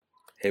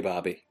Hey,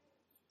 Bobby.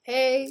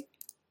 Hey.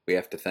 We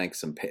have to thank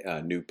some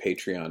new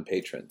Patreon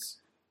patrons.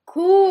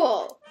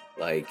 Cool.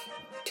 Like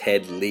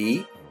Ted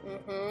Lee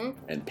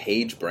and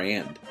Paige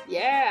Brand.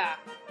 Yeah.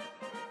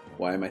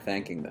 Why am I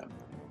thanking them?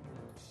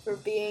 For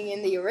being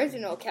in the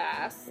original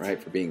cast. Right,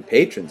 for being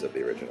patrons of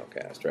the original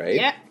cast, right?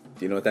 Yeah.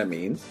 Do you know what that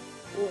means?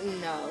 Well,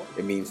 no.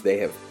 It means they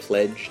have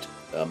pledged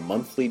a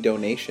monthly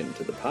donation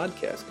to the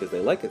podcast because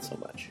they like it so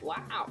much.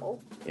 Wow.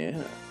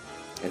 Yeah.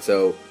 And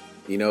so,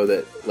 you know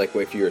that, like,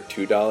 if you're a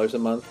 $2 a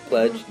month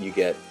pledge, you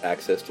get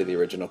access to the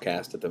original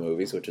cast at the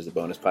movies, which is a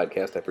bonus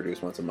podcast I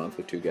produce once a month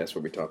with two guests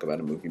where we talk about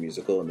a movie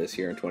musical. And this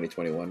year in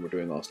 2021, we're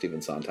doing all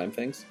Stephen Sondheim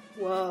things.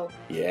 Whoa.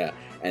 Yeah.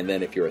 And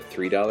then if you're a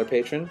 $3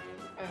 patron,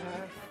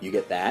 you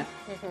get that.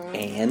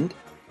 And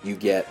you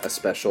get a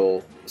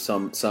special,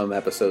 some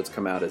episodes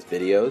come out as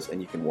videos, and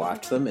you can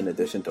watch them in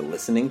addition to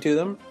listening to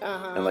them.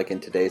 And like in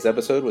today's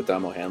episode with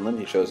Dom O'Hanlon,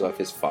 he shows off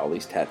his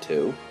Follies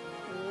tattoo.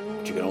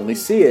 But you can only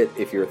see it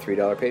if you're a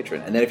 $3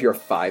 patron. And then if you're a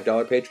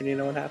 $5 patron, you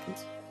know what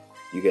happens?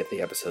 You get the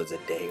episodes a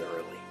day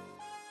early.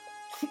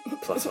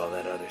 Plus all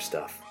that other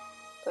stuff.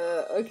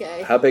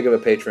 Okay. How big of a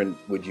patron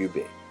would you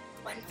be?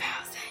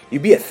 1,000.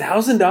 You'd be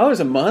 $1,000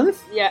 a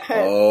month? Yeah.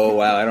 Oh,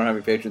 wow. I don't have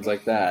any patrons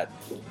like that.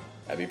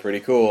 That'd be pretty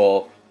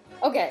cool.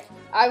 Okay.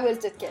 I was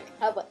just kidding.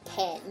 How about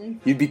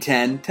 10? You'd be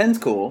 10. 10's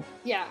cool.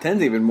 Yeah.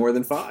 10's even more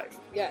than 5.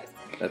 Yes.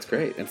 That's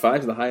great. And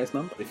 5's the highest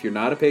number. If you're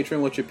not a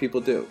patron, what should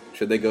people do?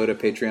 Should they go to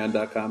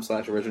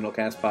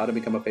patreon.com/originalcastpod and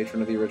become a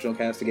patron of the original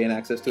cast to gain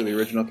access to the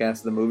original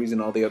cast of the movies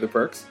and all the other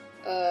perks?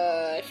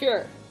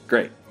 Sure.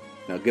 Great.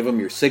 Now give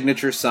them your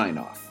signature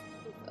sign-off.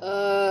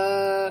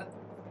 Email?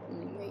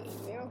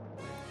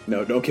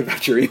 No, don't give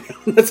out your email.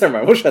 That's all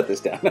right. We'll shut this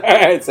down. All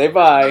right, say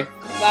bye.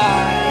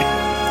 Bye.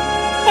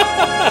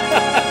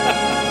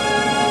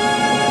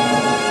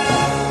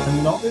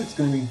 Not that it's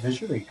going to be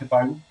visually, because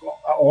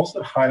I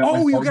also highlight.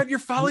 Oh, you got your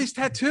Follies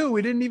tattoo.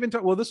 We didn't even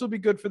talk. Well, this will be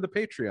good for the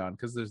Patreon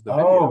because there's the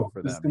video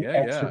for them.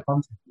 Yeah.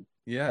 Content.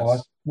 Yes. I'll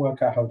have to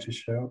work out how to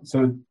show.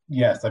 So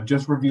yes, I've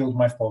just revealed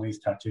my Follies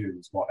tattoo.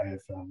 Is what I have.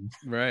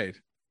 Right.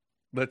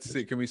 Let's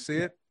see. Can we see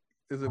it?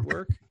 Does it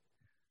work?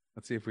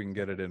 Let's see if we can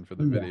get it in for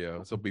the video.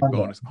 This will be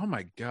bonus. Oh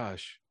my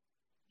gosh.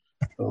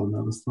 Oh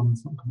no, the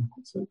sun's not coming.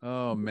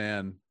 Oh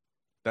man,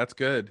 that's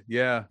good.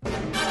 Yeah.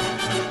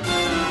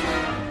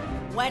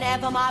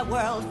 Whenever my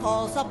world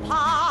falls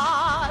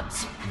apart,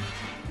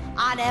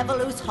 I never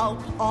lose hope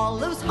or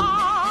lose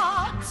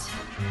heart.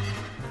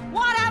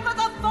 Whatever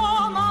the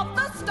form of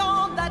the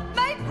storm that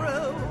may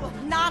brew,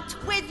 not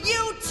with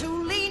you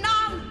to lean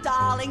on,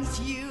 darlings,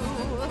 you.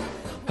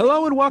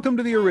 Hello and welcome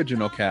to The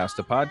Original Cast,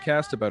 a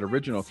podcast about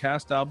original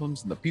cast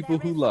albums and the people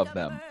who love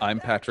them. I'm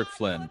Patrick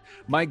Flynn.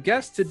 My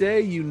guest today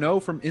you know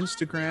from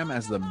Instagram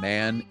as the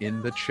man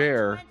in the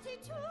chair.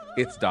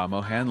 It's Dom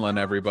O'Hanlon,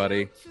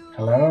 everybody.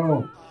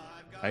 Hello.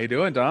 How you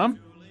doing, Dom?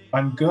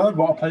 I'm good.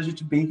 What a pleasure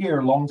to be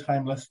here.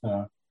 Long-time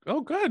listener.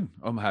 Oh, good.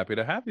 I'm happy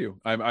to have you.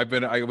 I've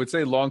been, I would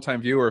say,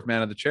 long-time viewer of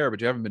Man of the Chair,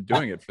 but you haven't been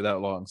doing it for that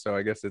long, so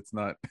I guess it's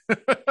not.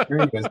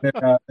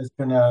 It's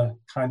been a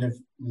kind of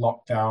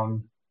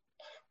lockdown.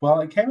 Well,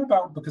 it came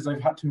about because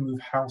I've had to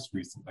move house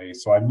recently.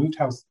 So I moved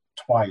house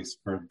twice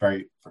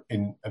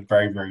in a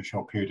very, very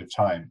short period of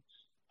time,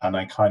 and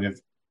I kind of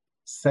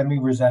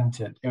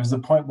semi-resented. It was the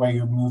point where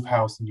you move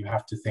house and you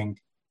have to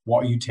think,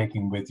 what are you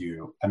taking with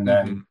you? And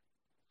then.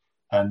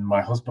 And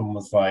my husband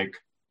was like,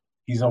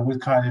 he's always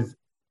kind of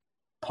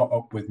put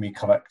up with me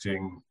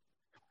collecting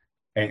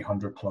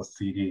 800 plus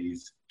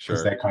CDs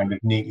because they're kind of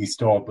neatly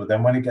stored. But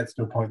then when it gets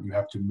to a point, you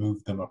have to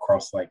move them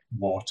across like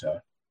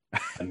water.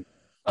 And,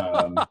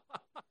 and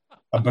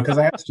because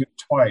I had to do it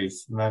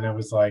twice, and then I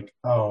was like,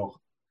 oh,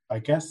 I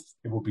guess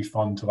it would be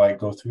fun to like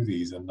go through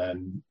these, and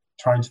then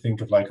trying to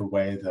think of like a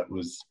way that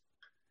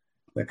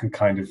could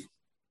kind of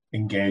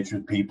engage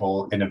with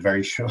people in a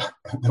very short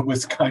that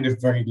was kind of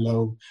very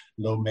low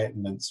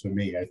maintenance for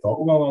me. I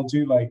thought, well, I'll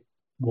do like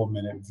 1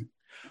 minute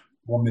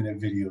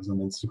videos on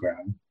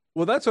Instagram.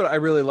 Well, that's what I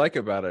really like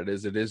about it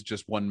is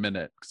just 1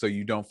 minute, so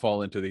you don't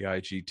fall into the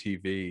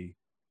IGTV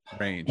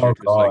range.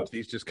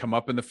 These just come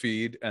up in the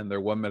feed and they're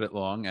 1 minute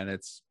long, and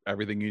it's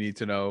everything you need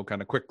to know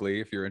kind of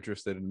quickly if you're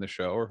interested in the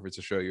show or if it's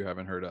a show you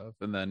haven't heard of,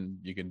 and then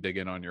you can dig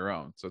in on your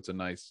own. So it's a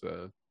nice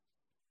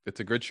it's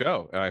a good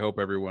show. I hope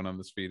everyone on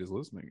this feed is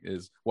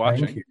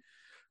watching.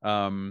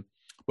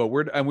 But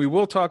we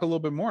will talk a little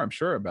bit more, I'm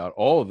sure, about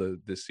all of the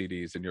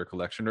CDs in your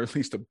collection, or at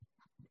least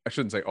I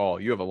shouldn't say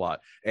all. You have a lot,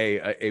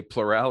 a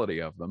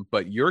plurality of them.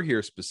 But you're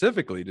here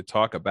specifically to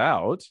talk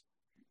about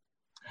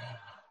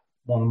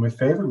one of my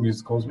favorite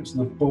musicals, which is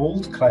a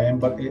bold claim,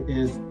 but it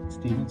is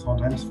Stephen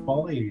Sondheim's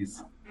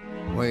Follies.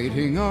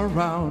 Waiting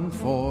around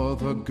for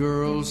the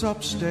girls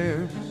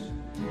upstairs.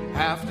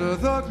 After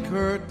the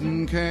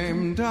curtain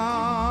came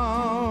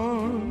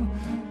down,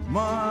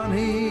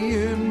 money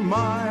in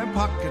my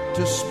pocket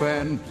to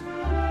spend.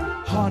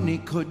 Honey,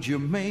 could you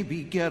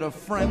maybe get a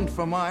friend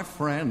for my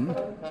friend?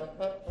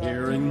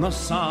 Hearing the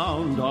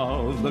sound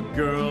of the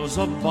girls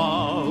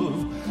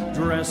above,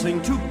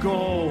 dressing to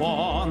go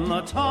on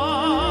the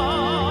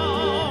town.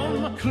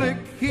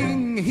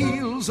 clicking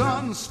heels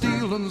on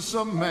steel and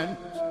cement.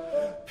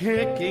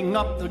 Picking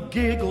up the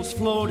giggles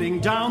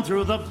floating down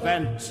through the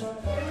vent.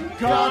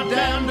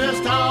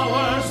 Goddamnedest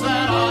hours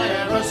that I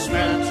ever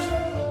spent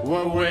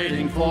were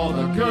waiting for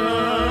the girls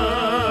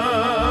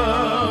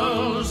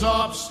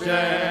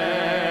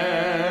upstairs.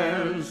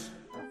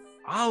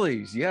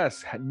 Follies,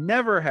 yes,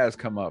 never has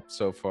come up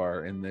so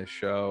far in this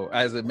show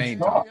as a main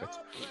topic.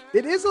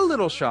 It is a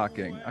little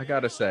shocking, I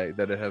gotta say,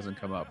 that it hasn't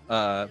come up.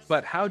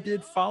 But how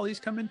did Follies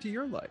come into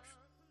your life?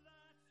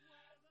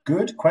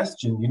 Good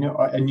question. You know,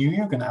 I knew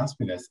you were going to ask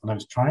me this, and I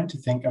was trying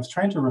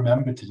to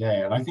remember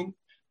today, and I think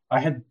I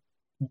had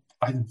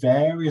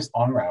various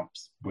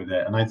on-ramps with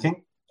it, and I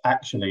think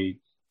actually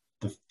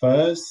the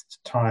first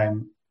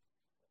time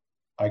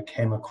I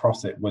came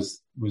across it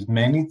was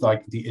mainly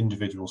like the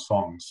individual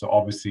songs. So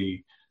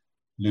obviously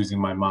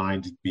Losing My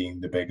Mind being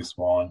the biggest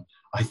one.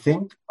 I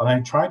think, and I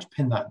tried to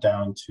pin that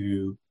down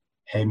to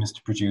Hey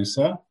Mr.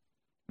 Producer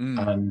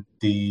and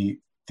the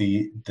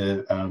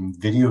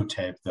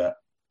videotape that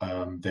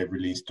they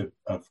released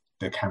of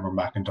the Cameron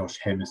McIntosh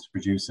Hey Mr.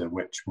 Producer,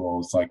 which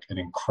was like an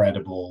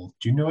incredible.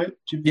 Do you know it?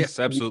 Yes,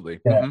 absolutely.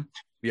 Yeah. Mm-hmm.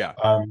 Yeah.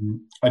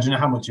 I don't know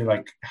how much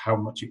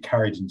it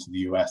carried into the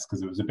US,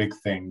 because it was a big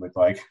thing with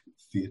like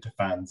theatre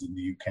fans in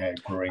the UK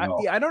growing up.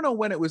 I don't know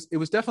when it was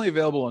definitely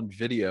available on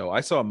video.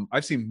 I've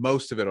seen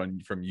most of it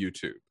from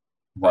YouTube.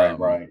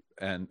 Right.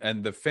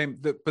 And the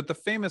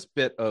famous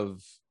bit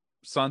of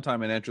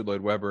Sondheim and Andrew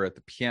Lloyd Webber at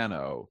the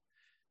piano.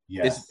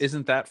 Yes.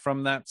 Isn't that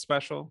from that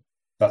special?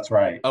 That's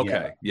right.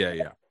 Okay.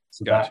 Yeah.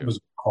 So Gotcha. that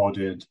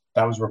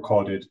was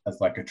recorded as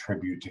like a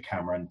tribute to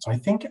Cameron. So I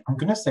think I'm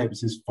gonna say it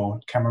was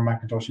Cameron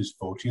McIntosh's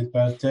 40th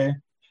birthday.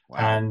 Wow.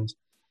 And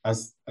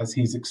as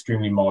he's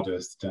extremely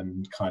modest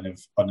and kind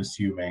of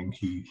unassuming,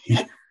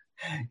 he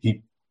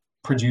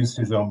produced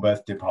his own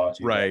birthday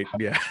party. Right.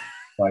 Yeah.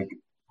 Like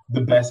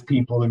the best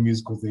people in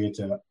musical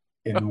theatre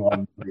in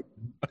one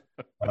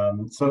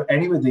room. So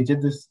anyway, they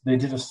did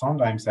a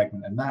Sondheim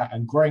segment in that.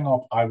 And growing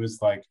up, I was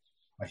like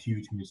a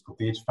huge musical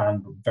theatre fan,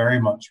 but very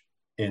much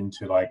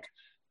into like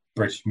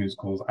British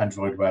musicals,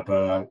 Andrew Lloyd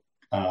Webber,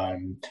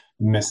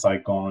 Miss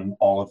Saigon,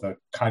 all of the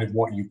kind of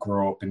what you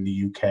grew up in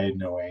the UK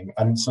knowing.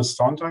 And so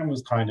Sondheim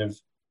was kind of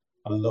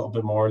a little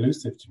bit more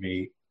elusive to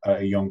me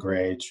at a younger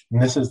age. And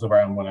this is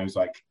around when I was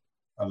like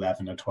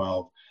 11 or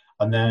 12.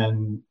 And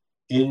then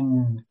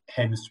in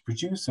Hey Mr.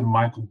 Producer,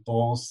 Michael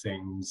Ball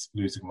sings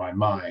Losing My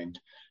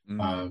Mind.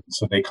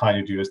 So they kind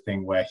of do this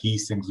thing where he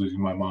sings Losing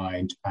My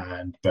Mind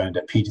and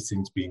Bernadette Peters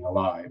sings Being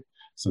Alive.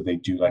 So they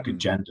do like a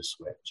gender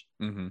switch.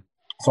 Mm-hmm.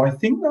 So I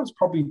think that was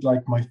probably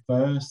like my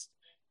first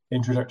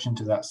introduction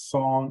to that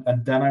song.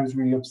 And then I was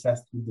really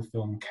obsessed with the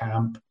film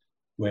Camp,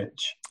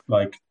 which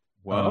like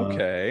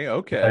okay. I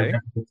went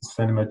to the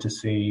cinema to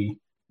see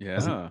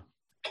as a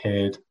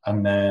kid.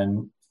 And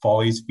then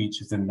Follies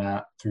features in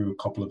that through a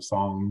couple of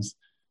songs.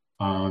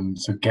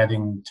 So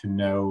getting to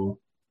know,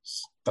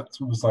 that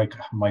was like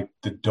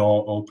the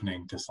door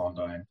opening to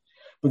Sondheim.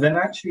 But then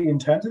actually in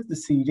terms of the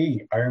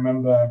CD, I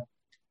remember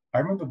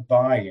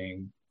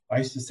buying, I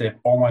used to save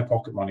all my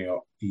pocket money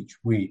up each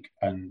week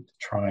and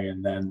try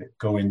and then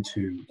go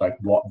into like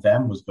what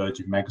then was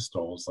Virgin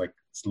Megastores, like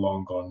it's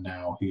long gone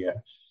now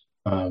here.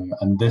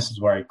 And this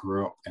is where I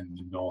grew up in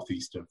the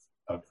northeast of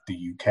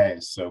the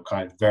UK. So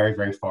kind of very,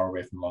 very far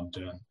away from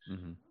London,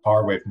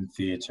 far away from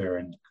theatre,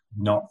 and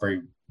not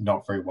very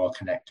well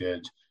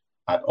connected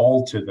at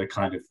all to the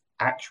kind of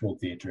actual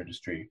theatre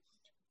industry.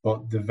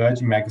 But the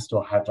Virgin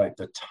Megastore had like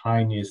the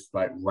tiniest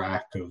like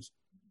rack of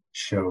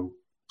show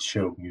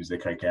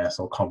music, I guess,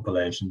 or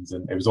compilations,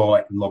 and it was all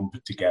like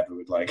lumped together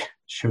with like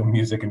show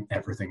music and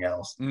everything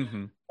else.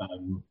 And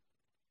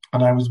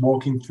I was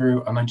walking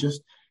through, and I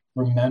just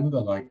remember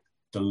like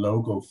the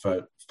logo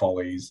for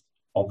Follies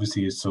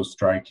obviously is so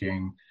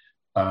striking,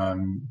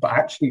 but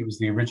actually it was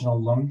the original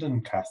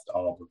London cast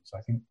album, so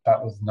I think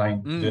that was the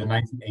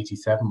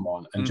 1987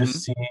 one, and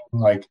just seeing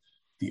like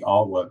the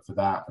artwork for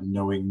that and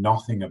knowing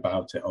nothing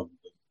about it other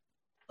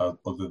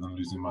than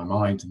Losing My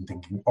Mind, and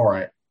thinking, all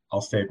right,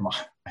 I've saved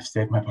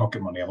my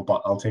pocket money.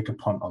 I'll take a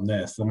punt on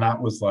this, and that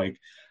was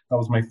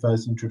my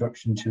first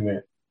introduction to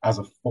it as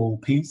a full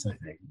piece, I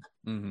think.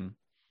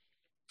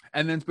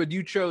 And then, but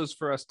you chose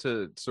for us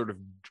to sort of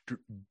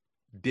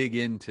dig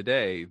in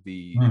today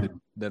the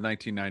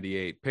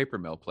 1998 Paper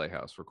Mill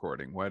Playhouse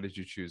recording. Why did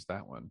you choose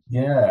that one?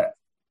 Yeah.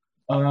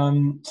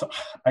 So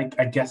I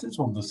guess it's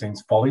one of those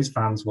things. Follies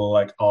fans will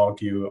like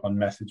argue on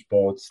message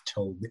boards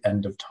till the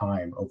end of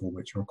time over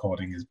which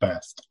recording is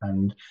best.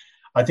 And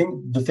I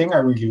think the thing I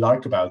really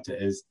like about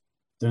it is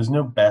there's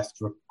no best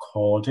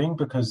recording,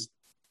 because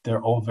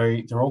they're all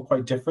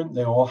quite different.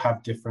 They all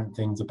have different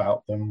things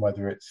about them,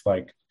 whether it's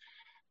like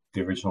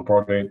the original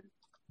Broadway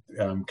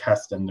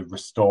cast and the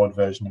restored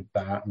version of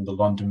that and the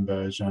London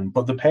version.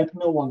 But the Paper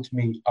Mill one, to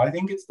me, I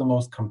think it's the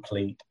most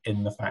complete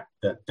in the fact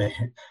that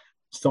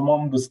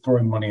someone was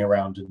throwing money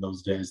around in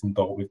those days and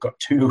thought, we've got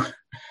two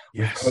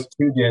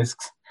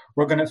discs,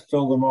 we're going to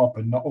fill them up,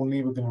 and not only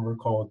are we going to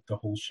record the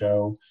whole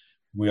show,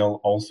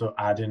 we'll also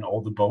add in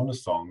all the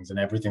bonus songs and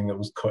everything that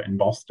was cut in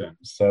Boston.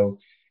 So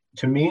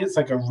to me, it's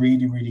like a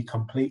really, really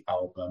complete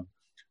album.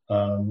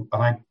 And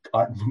I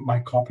my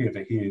copy of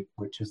it here,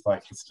 which is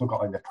like, it's still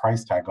got like the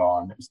price tag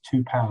on. It was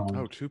 £2.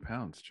 Oh, £2.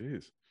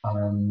 Jeez.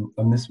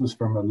 And this was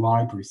from a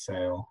library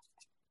sale.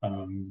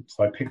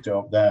 So I picked it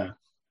up there.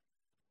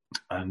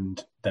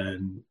 And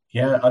then,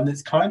 yeah, and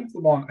it's kind of the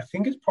one, I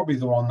think it's probably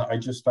the one that I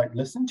just like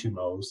listen to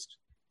most.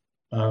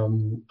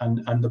 And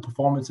the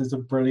performances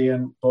are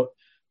brilliant, but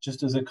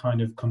just as a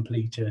kind of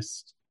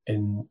completist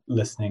in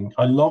listening,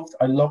 I loved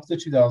the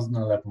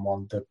 2011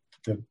 one,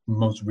 the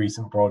most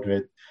recent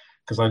Broadway,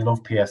 because I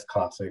love PS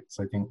Classics.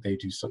 I think they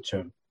do such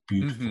a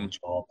beautiful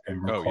job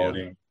in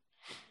recording.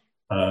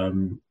 Oh, yeah.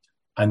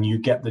 And you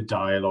get the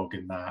dialogue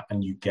in that,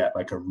 and you get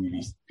like a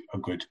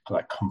good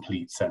like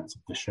complete sense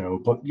of the show.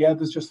 But yeah,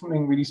 there's just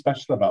something really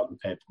special about the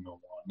Paper Mill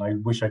one. I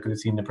wish I could have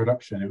seen the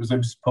production. It was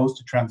supposed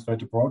to transfer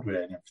to Broadway,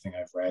 and everything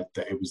I've read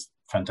that it was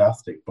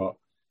fantastic, but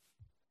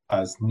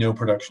as no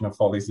production of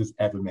Follies has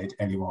ever made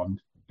anyone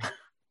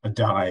a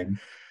dime.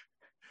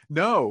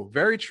 No,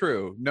 very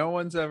true. No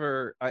one's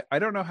ever. I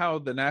don't know how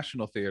the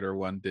National Theater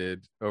one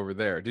did over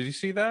there. Did you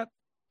see that?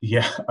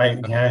 Yeah,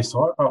 I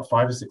saw it about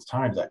 5 or 6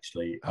 times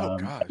actually. Oh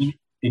gosh.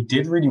 It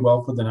did really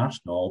well for the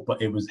National, but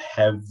it was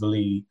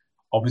heavily,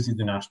 obviously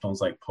the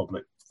National's like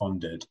public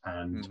funded,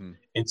 and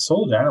it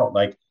sold out.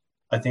 Like,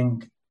 I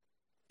think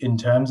in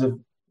terms of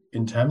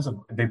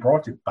they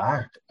brought it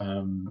back,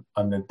 and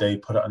then they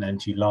put it on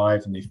NT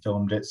Live and they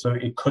filmed it, so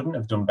it couldn't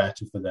have done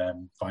better for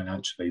them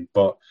financially,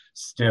 but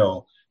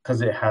still, because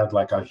it had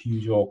like a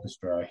huge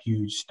orchestra, a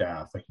huge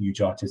staff, a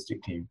huge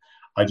artistic team,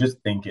 I just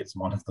think it's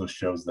one of those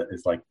shows that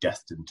is like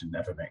destined to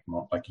never make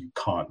money. Like, you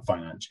can't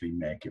financially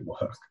make it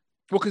work.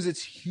 Well, because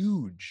it's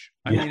huge.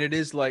 I mean, it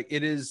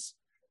is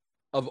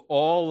of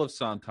all of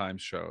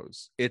Sondheim's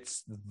shows,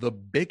 it's the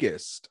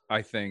biggest,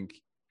 I think,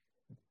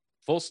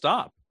 full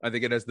stop. I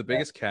think it has the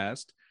biggest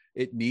cast.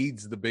 It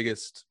needs the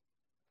biggest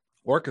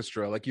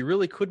orchestra. Like, you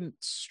really couldn't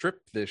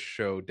strip this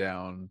show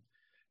down.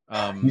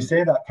 You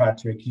say that,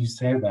 Patrick, you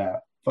say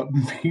that, but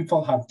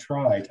people have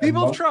tried.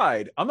 People have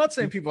tried. I'm not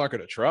saying people aren't going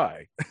to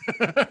try.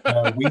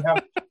 We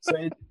have, so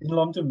in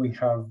London,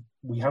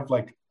 we have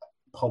like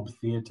pub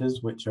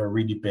theatres, which are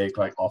really big,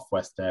 like off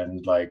West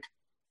End, like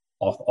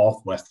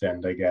off West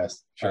End, I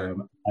guess. Sure.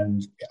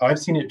 And I've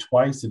seen it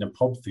twice in a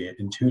pub theatre,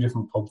 in 2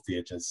 different pub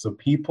theatres. So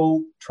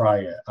people try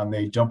it, and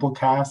they double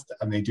cast,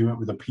 and they do it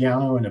with a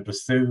piano and a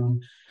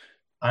bassoon,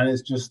 and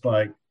it's just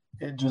like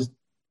it's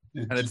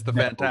the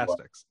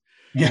Fantastics.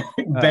 Yeah,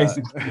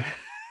 basically.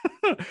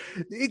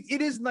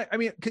 It is like, I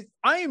mean, 'cause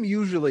I am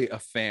usually a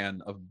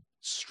fan of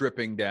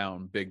stripping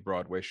down big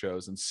Broadway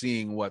shows and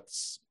seeing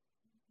what's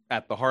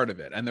at the heart of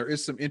it, and there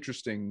is some very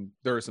interesting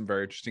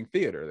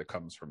theater that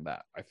comes from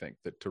that. I think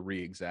that to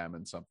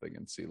re-examine something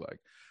and see, like,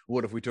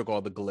 what if we took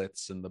all the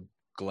glitz and the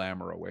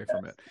glamour away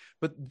from it?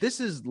 But this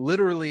is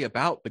literally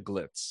about the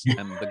glitz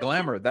and the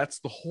glamour. That's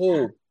the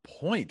whole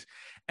point.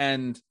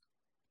 And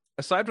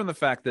aside from the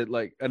fact that,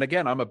 like, and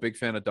again, I'm a big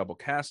fan of double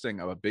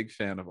casting, I'm a big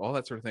fan of all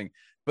that sort of thing,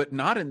 but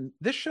not in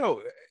this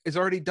show. Is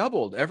already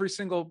doubled. Every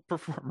single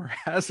performer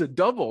has a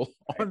double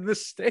on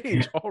this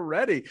stage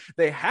already.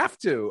 They have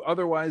to,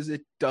 otherwise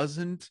it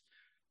doesn't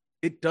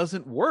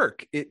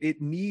work.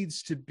 It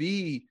needs to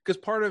be, because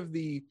part of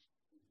the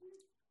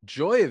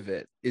joy of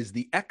it is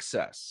the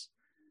excess.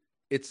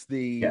 It's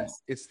the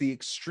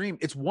extreme.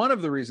 It's one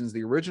of the reasons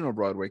the original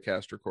Broadway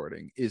cast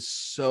recording is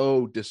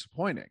so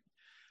disappointing,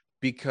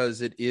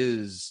 because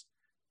it's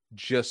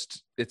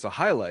a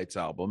highlights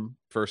album,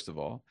 first of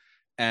all,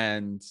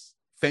 and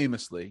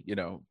famously,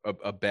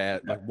 a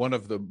bad, like, one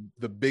of the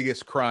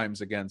biggest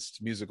crimes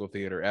against musical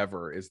theater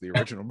ever is the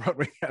original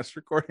Broadway cast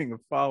recording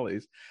of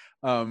Follies.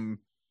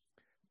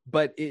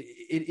 But it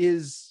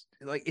is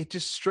like, it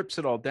just strips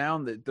it all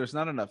down. That there's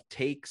not enough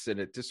takes, and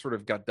it just sort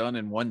of got done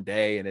in one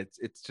day, and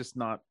it's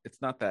not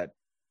that,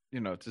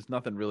 it's just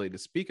nothing really to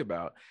speak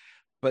about.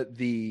 But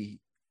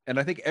and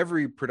I think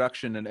every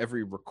production and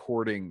every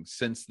recording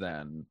since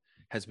then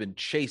has been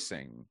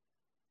chasing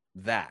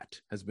that,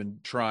 has been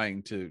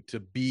trying to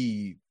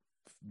be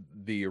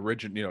the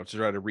original, to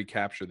try to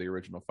recapture the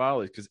original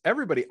Follies, because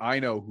everybody I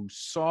know who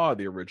saw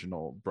the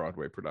original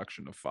Broadway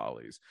production of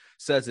Follies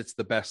says it's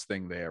the best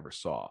thing they ever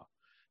saw.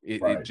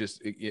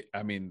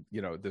 I mean,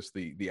 this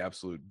the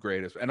absolute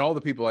greatest. And all the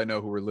people I know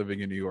who were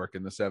living in New York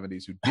in the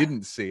 70s who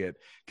didn't see it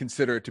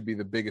consider it to be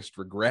the biggest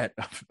regret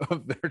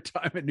of their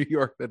time in New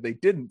York, that they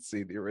didn't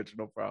see the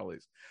original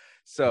Follies.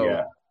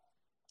 So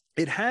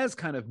it has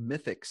kind of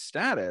mythic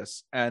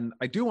status. And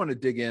I do want to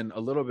dig in a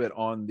little bit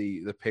on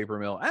the Paper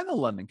Mill and the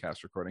London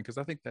cast recording, because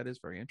I think that is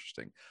very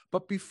interesting.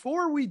 But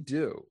before we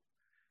do,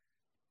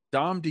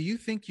 Dom, do you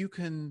think you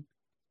can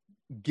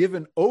give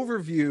an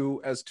overview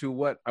as to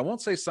what, I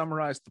won't say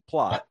summarize the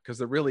plot, because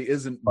there really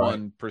isn't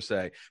one per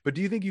se, but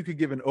do you think you could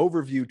give an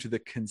overview to the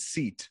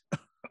conceit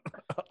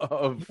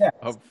of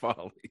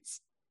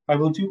Follies? I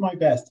will do my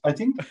best. I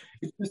think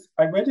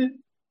I read it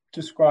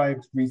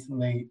described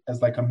recently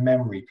as like a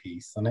memory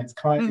piece, and it's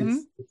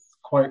it's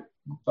quite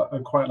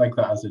like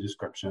that as a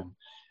description.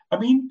 I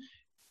mean,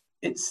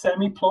 it's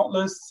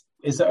semi-plotless,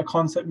 is it a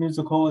concept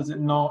musical? Is it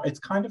not? It's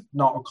kind of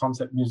not a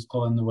concept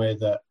musical in the way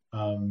that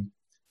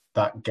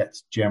that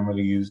gets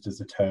generally used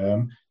as a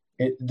term.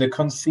 The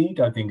conceit,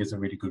 I think, is a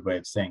really good way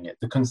of saying it.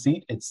 The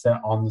conceit, it's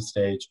set on the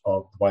stage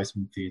of the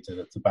Weissman Theatre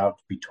that's about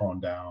to be torn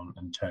down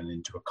and turned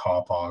into a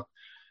car park.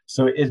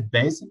 So it is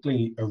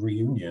basically a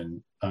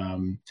reunion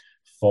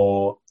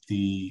for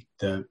the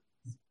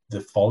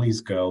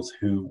Follies girls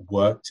who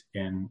worked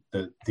in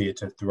the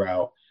theatre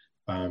throughout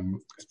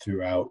the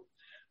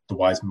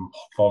Weissman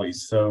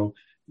Follies. So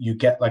you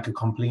get like a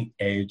complete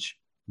age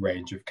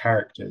range of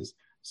characters.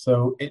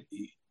 So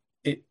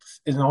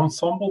it's an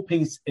ensemble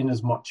piece in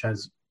as much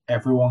as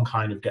everyone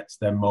kind of gets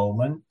their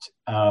moment,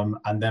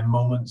 and their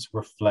moments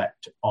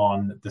reflect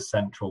on the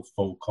central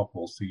full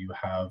couple. So you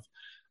have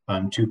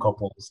two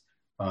couples,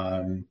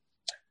 Ben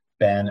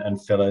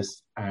and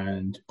Phyllis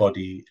and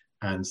Buddy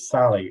and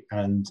Sally,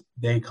 and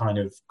they kind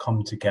of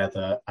come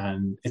together,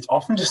 and it's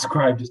often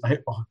described as I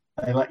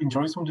like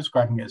enjoy someone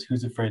describing it as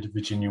Who's Afraid of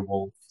Virginia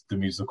Woolf, the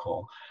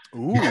musical.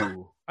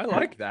 Ooh, I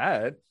like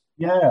that.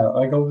 Yeah,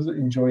 like I always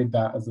enjoyed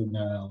that as an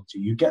analogy.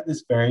 You get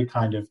this very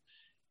kind of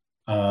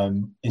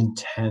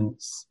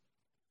intense,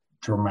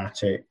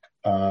 dramatic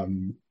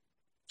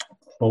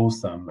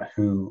foursome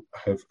who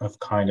have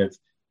kind of,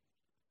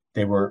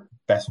 they were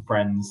best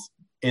friends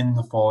in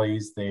the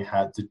Follies. They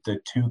had the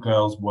two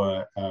girls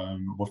were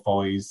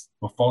Follies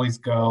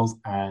girls,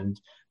 and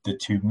the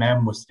two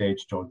men were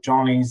stage door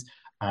Johnnies,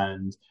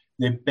 and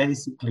they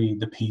basically,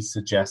 the piece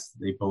suggests that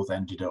they both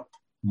ended up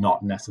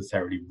not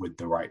necessarily with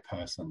the right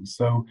person.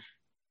 So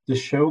the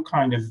show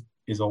kind of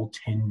is all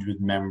tinged with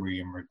memory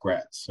and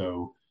regret.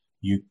 So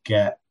you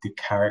get the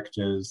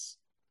characters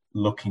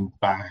looking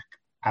back,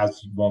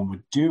 as one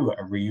would do at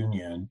a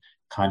reunion,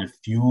 kind of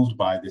fueled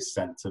by this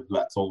sense of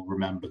let's all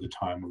remember the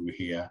time we were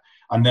here.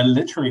 And they're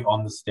literally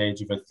on the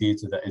stage of a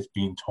theatre that is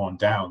being torn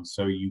down.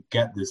 So you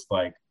get this,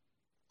 like,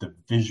 the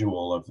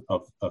visual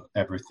of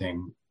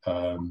everything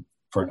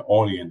for an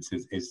audience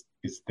is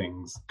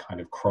things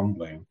kind of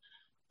crumbling,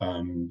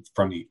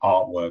 from the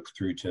artwork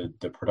through to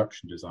the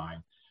production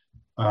design.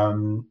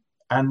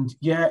 And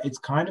yeah, it's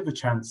kind of a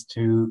chance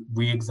to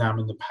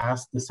re-examine the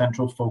past. The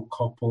central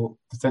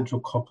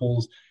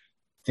couples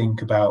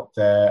think about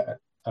their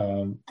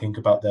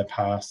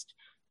past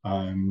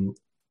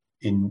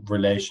in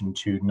relation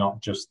to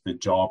not just the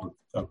job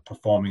of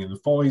performing in the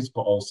Follies,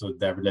 but also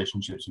their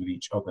relationships with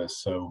each other.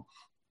 So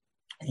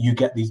you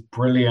get these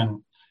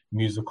brilliant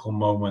musical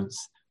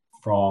moments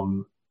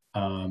from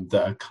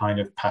that are kind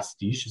of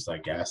pastiches, I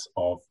guess,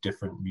 of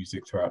different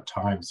music throughout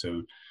time.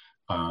 So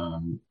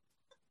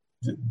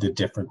the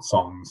different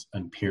songs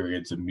and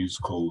periods of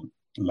musical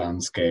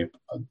landscape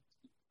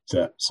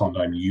that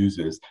Sondheim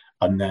uses,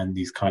 and then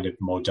these kind of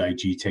more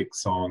diegetic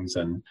songs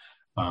and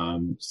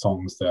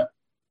songs that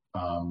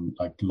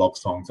like love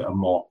songs that are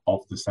more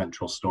of the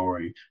central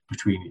story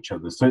between each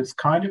other. So it's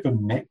kind of a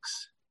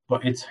mix,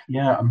 but it's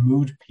a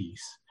mood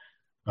piece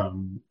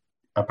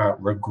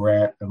about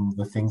regret and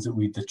the things that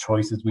the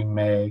choices we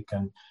make,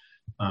 and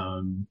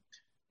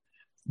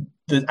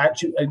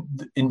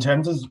in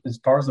terms of as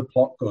far as the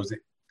plot goes, it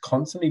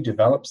constantly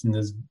develops, and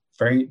there's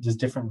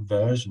different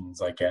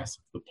versions, I guess,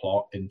 of the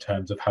plot in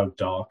terms of how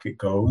dark it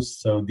goes.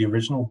 So the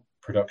original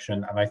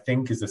production, and I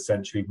think is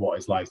essentially what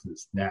is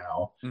licensed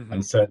now,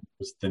 and certainly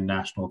was the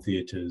National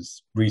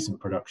Theatre's recent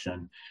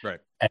production, right,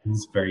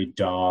 ends very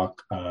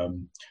dark.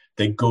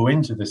 They go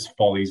into this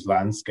Follies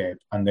landscape,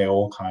 and they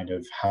all kind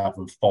of have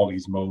a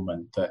Follies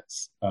moment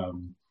that's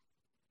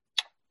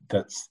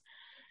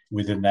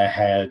within their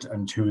head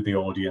and to the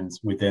audience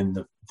within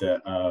the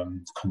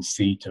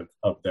conceit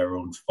of their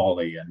own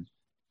folly. And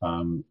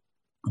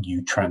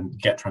you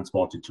get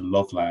transported to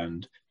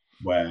Loveland,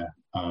 where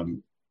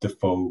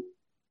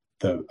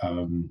the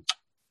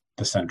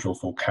central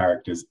four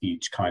characters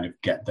each kind of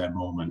get their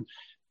moment,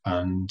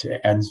 and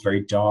it ends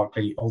very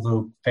darkly.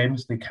 Although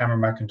famously,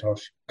 Cameron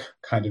Mackintosh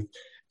kind of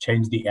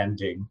changed the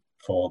ending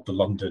for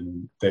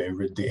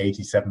the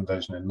 87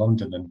 version in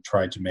London, and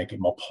tried to make it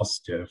more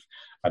positive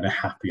and a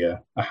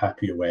happier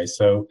way.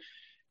 So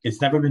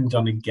it's never been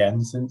done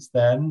again since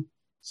then.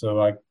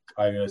 So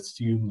I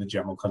assume the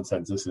general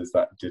consensus is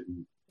that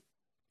didn't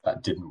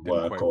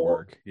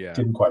work.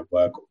 Didn't quite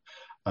work.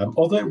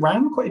 Although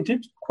it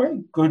did quite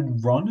a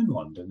good run in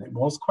London. It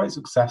was quite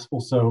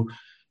successful. So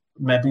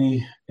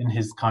maybe in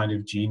his kind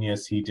of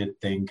genius, he did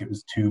think it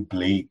was too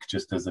bleak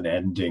just as an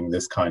ending.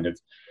 This kind of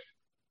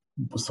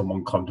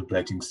someone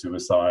contemplating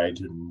suicide,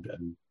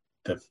 and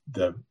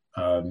the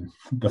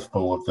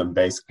four of them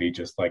basically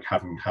just like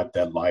having had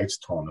their lives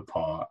torn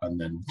apart, and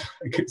then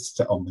it's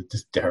set on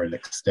this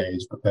derelict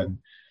stage. But then,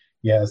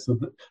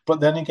 but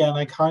then again,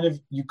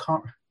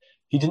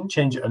 he didn't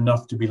change it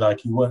enough to be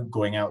like, you weren't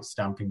going out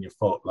stamping your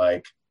foot,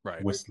 like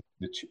right,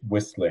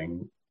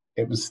 whistling.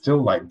 It was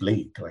still like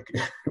bleak, like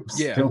it was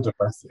still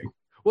depressing.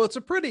 Well,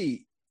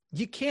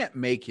 you can't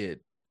make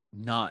it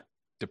not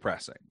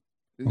depressing.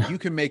 You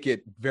can make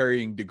it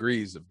varying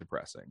degrees of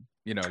depressing.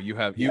 You know,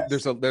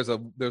 there's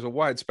a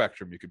wide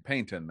spectrum you could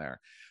paint in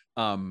there.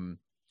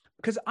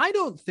 because I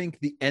don't think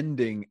the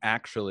ending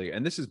actually,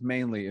 and this is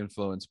mainly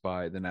influenced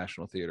by the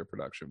National Theater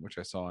production, which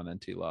I saw on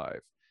NT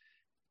Live,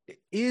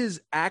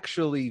 is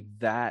actually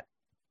that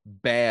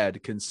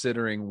bad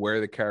considering where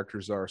the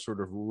characters are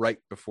sort of right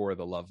before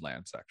the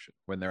Loveland section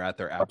when they're at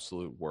their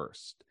absolute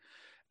worst.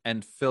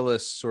 And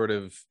Phyllis sort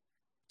of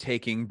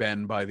taking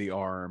Ben by the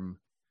arm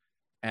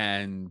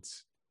and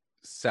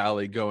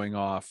Sally going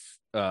off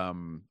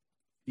with,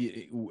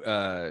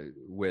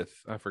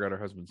 I forgot her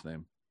husband's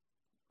name.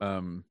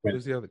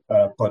 Who's the other?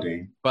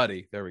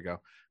 Buddy. There we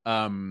go.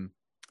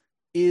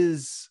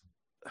 Is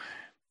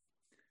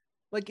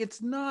like,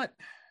 it's not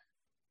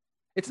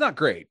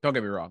great, don't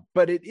get me wrong,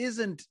 but it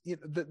isn't,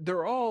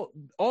 they're all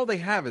they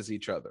have is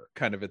each other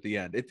kind of at the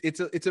end.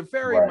 It's a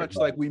very much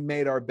like we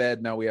made our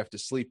bed, now we have to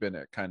sleep in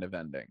it kind of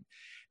ending.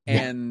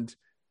 And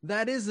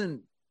that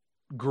isn't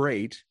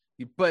great,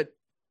 but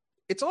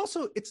it's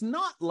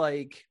not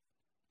like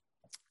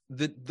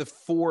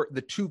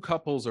the two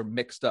couples are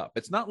mixed up.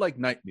 It's not like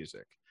Night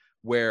Music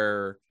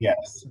where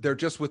they're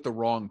just with the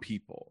wrong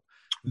people.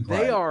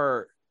 They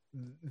are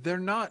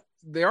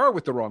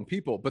with the wrong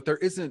people, but there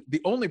isn't,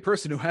 the only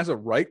person who has a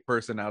right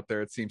person out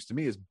there, it seems to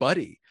me, is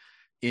Buddy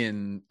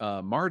in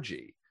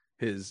Margie,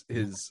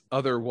 his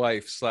other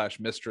wife /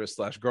 mistress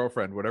 /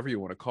 girlfriend, whatever you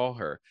want to call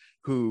her,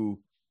 who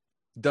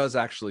does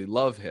actually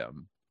love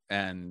him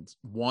and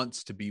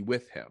wants to be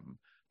with him.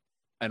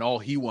 And all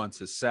he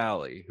wants is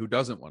Sally, who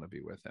doesn't want to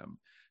be with him.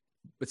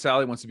 But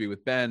Sally wants to be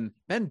with Ben.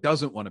 Ben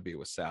doesn't want to be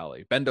with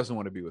Sally. Ben doesn't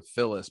want to be with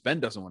Phyllis. Ben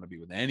doesn't want to be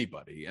with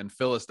anybody. And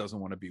Phyllis doesn't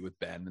want to be with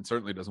Ben, and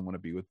certainly doesn't want to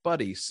be with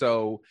Buddy.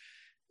 So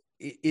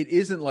it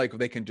isn't like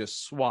they can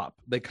just swap.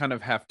 They kind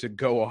of have to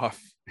go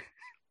off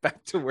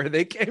back to where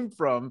they came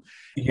from.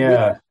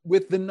 Yeah.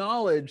 With the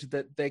knowledge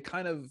that they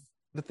kind of,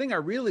 the thing I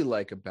really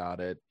like about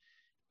it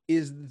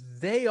is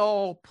they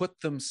all put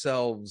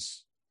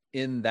themselves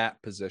in that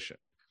position.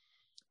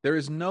 There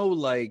is no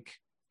like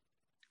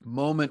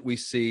moment we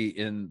see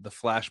in the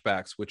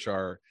flashbacks, which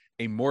are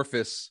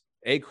amorphous,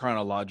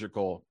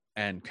 achronological,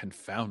 and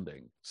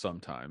confounding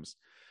sometimes,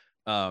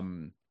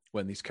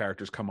 when these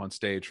characters come on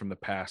stage from the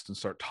past and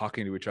start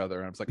talking to each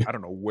other. And it's like, I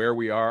don't know where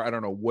we are. I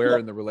don't know where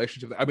in the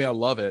relationship. I mean, I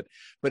love it,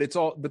 but it's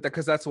all, but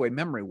because that's the way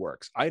memory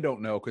works. I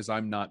don't know, because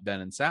I'm not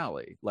Ben and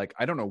Sally. Like,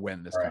 I don't know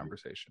when this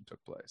conversation took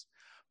place,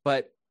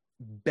 but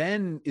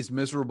Ben is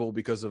miserable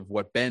because of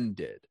what Ben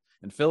did.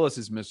 And Phyllis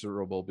is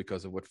miserable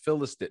because of what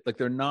Phyllis did. Like,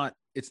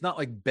 it's not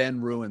like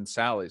Ben ruined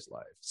Sally's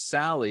life.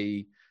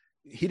 Sally,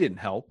 he didn't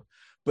help,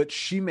 but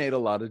she made a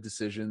lot of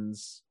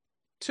decisions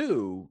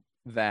too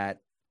that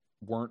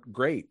weren't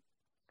great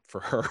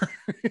for her.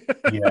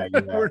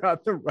 Were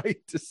not the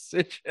right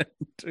decision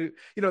to,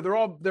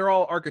 they're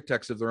all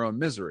architects of their own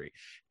misery.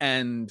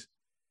 And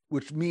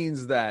which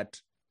means that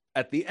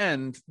at the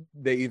end,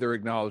 they either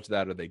acknowledge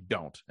that or they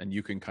don't. And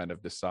you can kind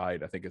of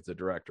decide, I think it's a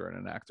director and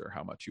an actor,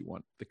 how much you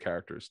want the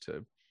characters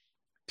to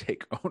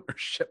take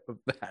ownership of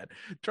that.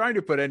 Trying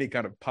to put any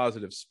kind of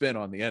positive spin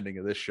on the ending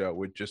of this show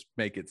would just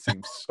make it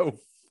seem so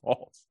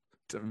false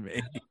to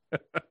me.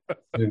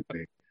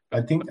 Absolutely.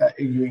 I think,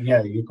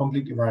 you're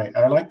completely right.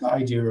 I like the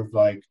idea of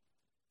like,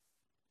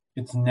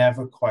 it's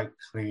never quite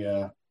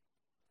clear.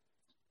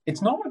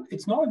 It's not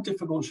a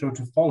difficult show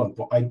to follow,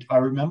 but I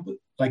remember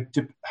like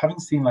having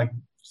seen like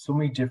so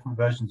many different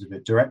versions of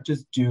it.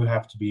 Directors do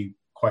have to be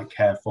quite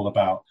careful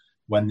about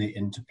when they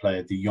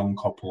interplay the young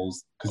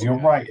couples, because you're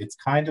right, it's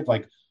kind of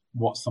like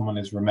what someone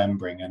is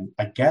remembering. And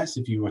I guess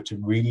if you were to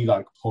really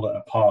like pull it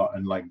apart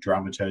and like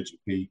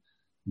dramaturgically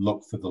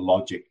look for the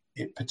logic,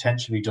 it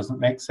potentially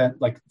doesn't make sense.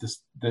 Like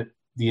the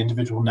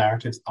individual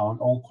narratives aren't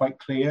all quite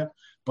clear,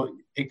 but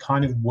it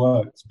kind of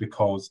works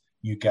because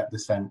you get the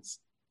sense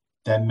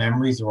their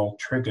memories are all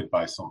triggered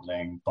by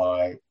something,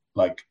 by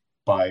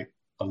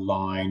a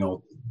line,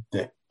 or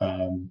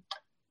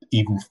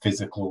even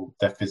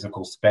their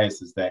physical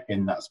spaces, they're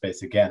in that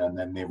space again, and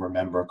then they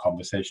remember a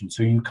conversation.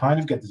 So you kind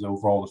of get this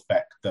overall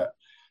effect that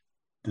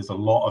there's a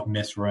lot of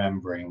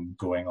misremembering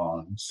going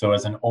on. So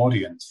as an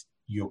audience,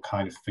 you're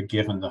kind of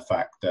forgiven the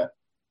fact that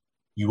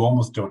you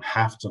almost don't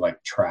have to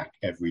like track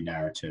every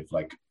narrative,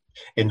 like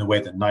in the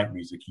way that Night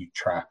Music, you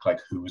track like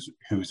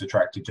who's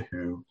attracted to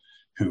who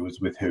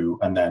was with who,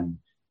 and then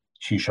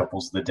she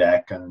shuffles the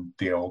deck and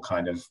they all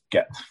kind of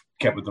get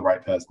with the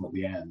right person at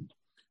the end.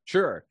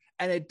 Sure.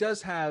 And it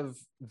does have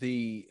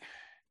the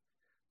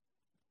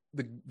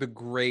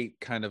great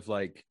kind of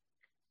like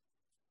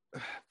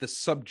the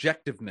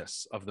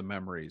subjectiveness of the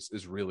memories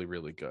is really,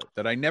 really good.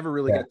 That I never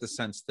really get the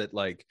sense that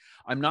like,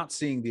 I'm not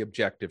seeing the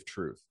objective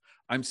truth.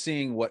 I'm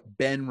seeing what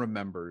Ben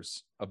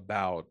remembers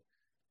about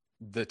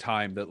the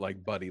time that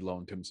like Buddy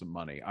loaned him some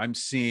money. I'm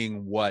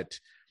seeing what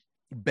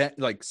Ben,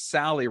 like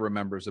Sally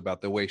remembers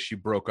about the way she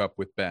broke up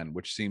with Ben,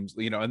 which seems,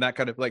 and that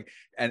kind of like,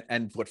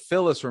 and what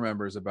Phyllis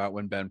remembers about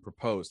when Ben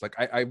proposed. Like,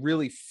 I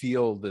really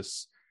feel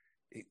this,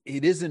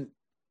 it isn't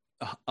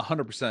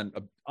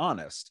 100%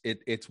 honest.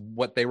 It's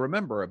what they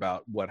remember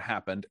about what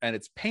happened. And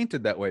it's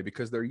painted that way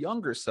because their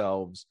younger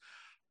selves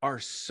are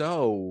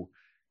so,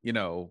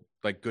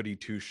 like goody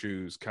two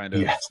shoes kind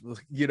of, Yes.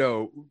 you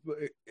know,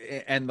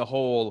 and the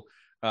whole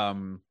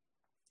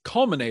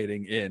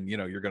culminating in, you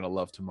know, you're gonna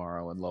love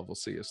tomorrow and love will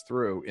see us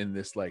through, in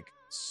this like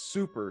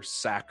super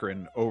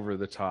saccharine, over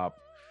the top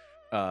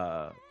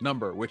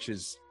number, which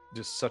is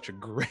just such a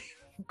great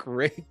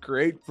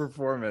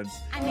performance.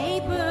 I may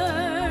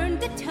burn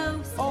the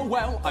toast. Oh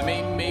well, I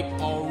may make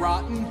a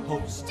rotten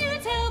host. Do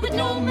tell, But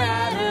no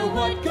matter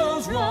what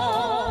goes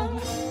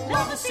wrong,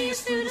 love will see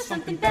us through to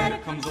something better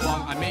comes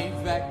along. I may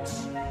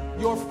vex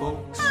your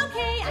folks.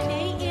 Okay, I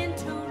may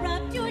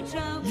interrupt your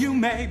joke. You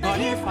may, but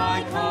if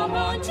I come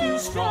on too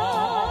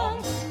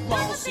strong,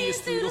 love will see us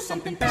through till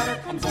something better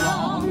comes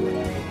along.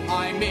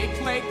 I may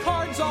play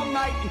cards all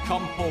night and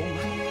come home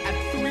at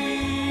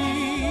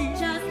 3.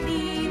 Just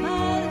leave a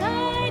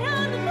light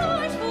on the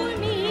porch for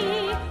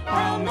me.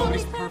 While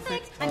nobody's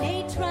perfect, I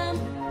may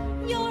trump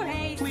your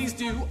ace. please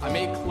do. I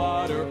may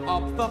clutter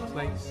up the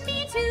place.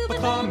 Me too,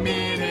 But the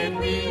minute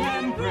we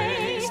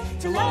embrace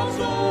to love's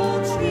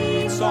old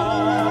sweet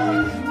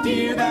song,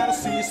 dear, that'll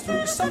see us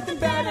through. Something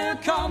better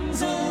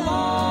comes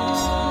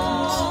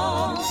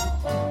along.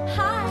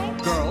 Hi,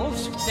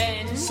 Girls,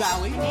 then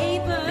Sally, may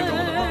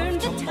burn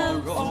the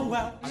toast. oh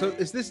well. So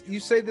is this, you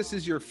say this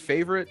is your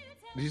favorite,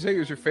 did you say it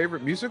was your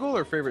favorite musical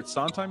or favorite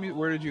Sondheim?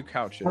 Where did you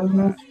couch it?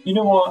 You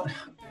know what?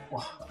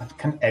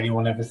 Can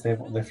anyone ever say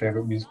what their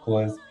favorite musical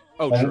is?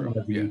 Oh, I don't true. know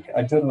whether Yeah.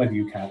 I don't know whether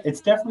you can.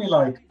 It's definitely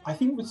like, I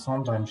think with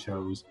Sondheim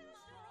shows,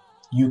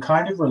 you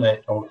kind of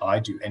relate, or I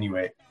do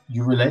anyway,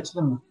 you relate to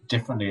them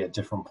differently at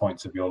different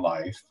points of your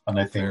life. And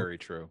I think Very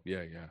true.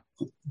 Yeah,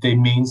 yeah. they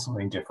mean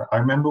something different. I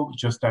remember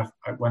just after,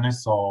 when I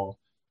saw,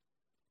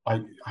 I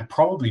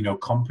probably know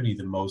Company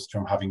the most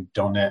from having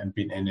done it and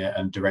been in it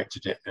and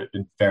directed it at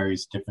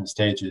various different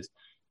stages.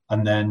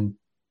 And then,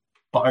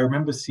 but I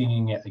remember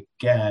seeing it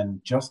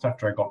again just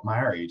after I got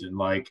married,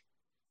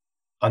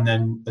 and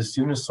then as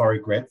soon as Sorry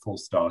Grateful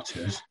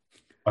started,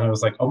 and I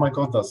was like, oh my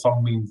God, that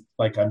song means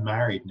like I'm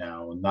married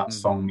now. And that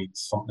song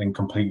means something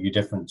completely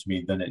different to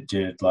me than it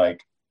did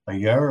like a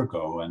year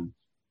ago. And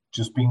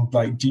just being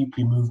like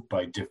deeply moved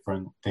by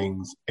different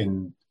things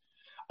and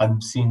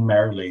seeing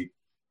Merrily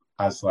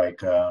as like,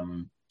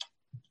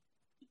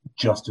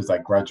 just as I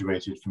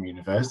graduated from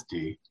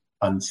university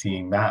and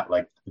seeing that,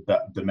 like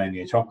the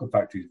Many a Chocolate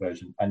Factory's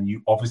version. And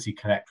you obviously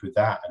connect with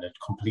that in a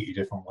completely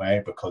different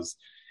way because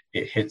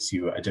it hits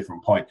you at a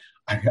different point.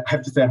 I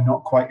have to say, I'm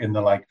not quite in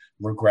the like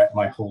regret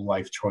my whole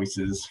life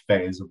choices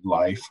phase of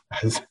life,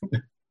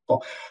 but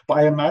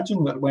I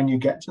imagine that when you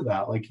get to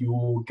that, like there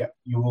will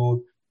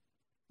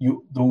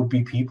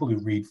be people who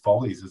read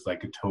Follies as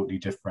like a totally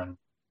different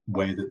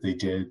way that they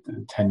did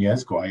 10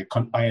 years ago. I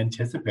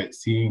anticipate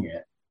seeing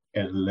it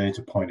at a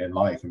later point in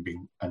life and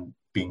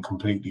being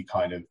completely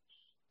kind of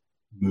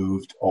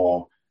moved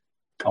or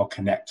I'll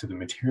connect to the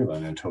material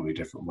in a totally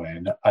different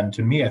way. And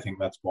to me, I think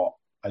that's what,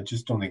 I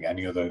just don't think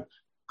any other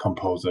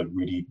composer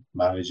really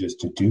manages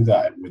to do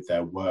that with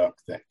their work,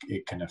 that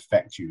it can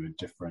affect you at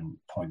different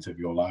points of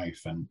your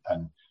life. And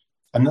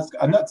that's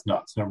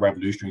nuts, not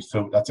revolutionary.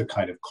 So that's a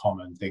kind of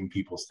common thing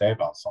people say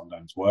about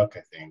Sondheim's work,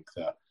 I think,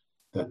 that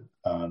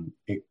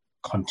it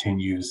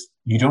continues.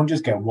 You don't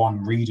just get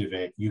one read of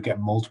it, you get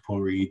multiple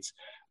reads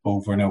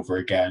over and over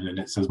again. And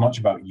it's as much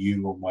about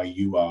you and where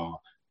you are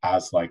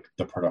as like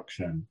the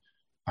production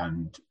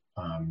and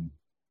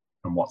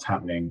what's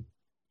happening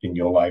in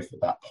your life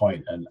at that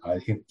point. And I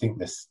think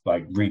this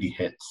like really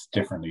hits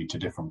differently to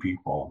different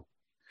people.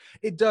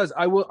 It does.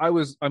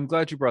 I'm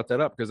glad you brought that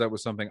up because that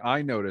was something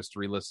I noticed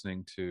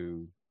re-listening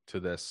to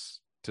this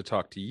to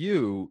talk to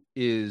you,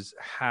 is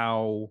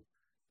how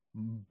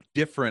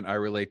different I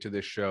relate to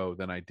this show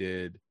than I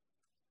did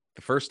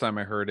the first time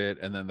I heard it,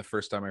 and then the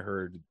first time I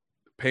heard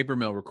Paper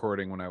Mill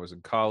recording when I was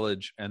in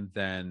college, and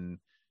then,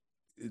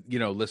 you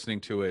know,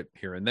 listening to it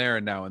here and there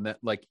and now and then.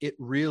 Like, it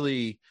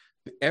really,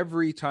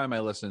 every time I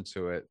listen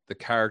to it, the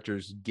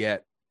characters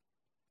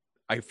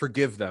I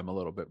forgive them a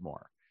little bit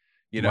more,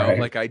 you know, right.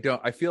 Like I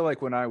feel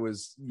like when I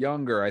was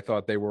younger, I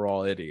thought they were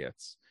all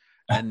idiots.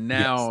 And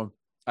now yes.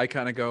 I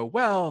kind of go,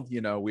 well,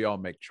 you know, we all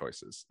make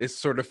choices. It's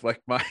sort of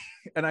like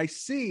and I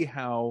see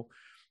how,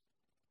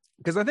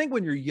 because I think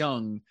when you're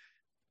young,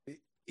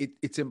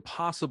 it's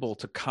impossible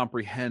to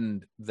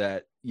comprehend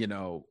that, you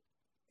know,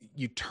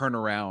 you turn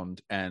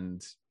around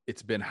and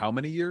it's been how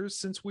many years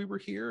since we were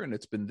here, and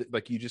it's been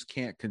like, you just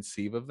can't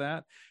conceive of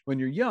that when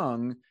you're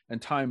young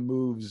and time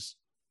moves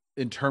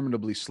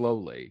interminably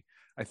slowly.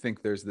 I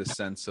think there's this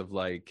sense of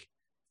like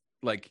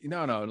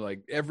no,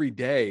 like every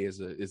day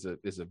is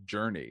a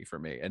journey for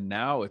me. And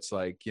now it's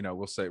like, you know,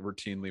 we'll say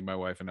routinely, my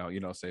wife and I, you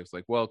know, say it's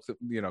like, well,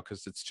 you know,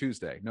 because it's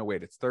Tuesday. No,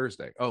 wait, it's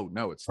Thursday. Oh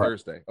no, it's right.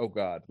 Thursday. Oh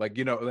God. Like,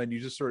 you know, then you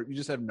just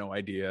have no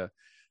idea.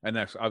 And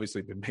that's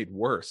obviously been made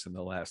worse in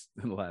the last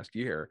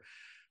year.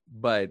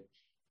 But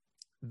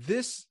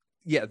this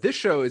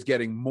show is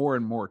getting more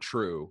and more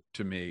true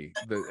to me,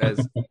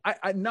 as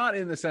I not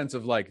in the sense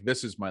of like,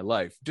 this is my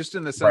life, just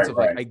in the sense of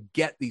like, I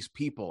get these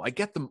people, I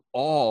get them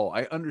all.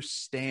 I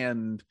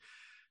understand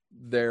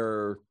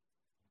their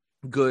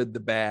good, the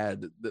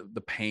bad,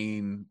 the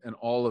pain, and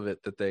all of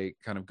it that they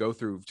kind of go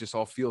through just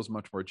all feels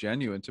much more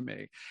genuine to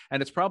me.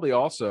 And it's probably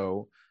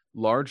also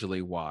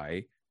largely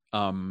why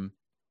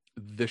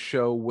the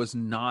show was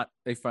not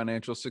a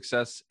financial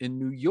success in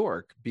New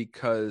York,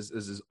 because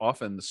as is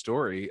often the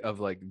story of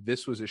like,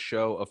 this was a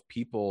show of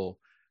people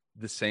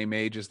the same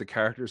age as the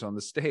characters on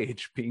the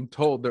stage being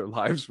told their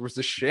lives was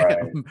a sham.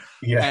 Right.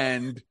 Yeah.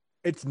 And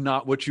it's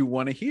not what you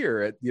want to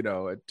hear at, you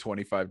know, at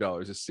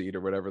 $25 a seat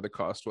or whatever the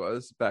cost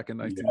was back in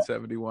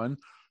 1971.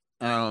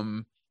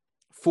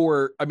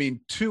 For, I mean,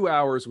 2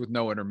 hours with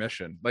no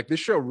intermission. Like, this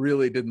show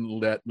really didn't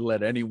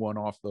let anyone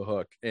off the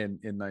hook in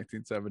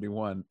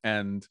 1971.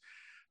 And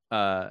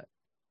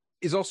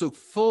is also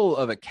full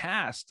of a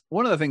cast.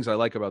 One of the things I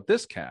like about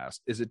this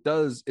cast is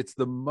it's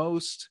the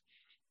most,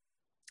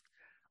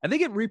 I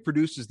think it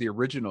reproduces the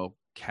original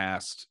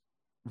cast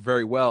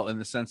very well, in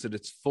the sense that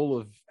it's full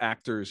of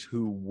actors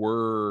who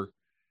were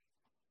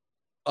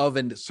of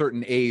a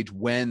certain age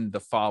when the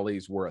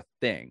Follies were a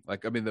thing.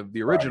 Like, I mean,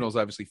 the original is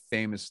obviously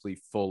famously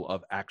full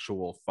of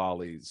actual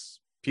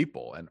Follies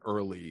people and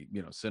early,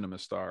 you know, cinema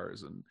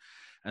stars and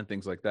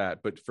things like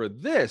that. But for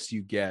this,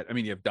 you have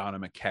Donna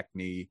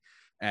McKechnie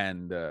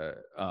and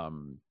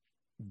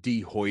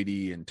Dee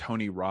Hoyty and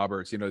Tony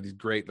Roberts, you know, these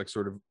great, like,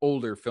 sort of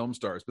older film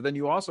stars. But then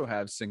you also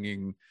have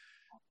singing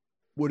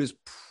what is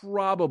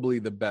probably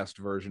the best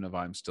version of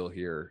I'm Still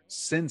Here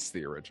since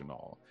the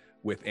original,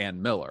 with Ann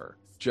Miller.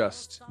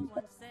 Just,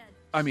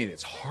 I mean,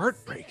 it's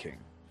heartbreaking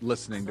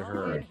listening to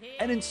her,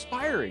 and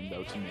inspiring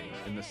though to me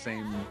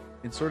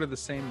in sort of the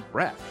same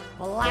breath.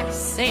 Black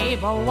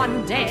Sabre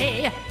one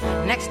day,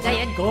 next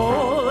day it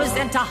goes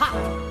into hop,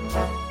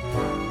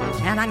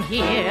 and I'm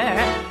here.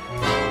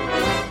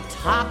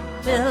 Top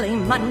Billy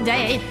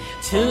Monday,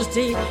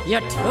 Tuesday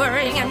you're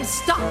touring and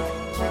stop,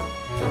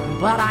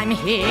 but I'm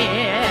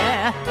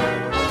here.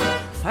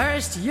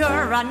 First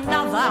you're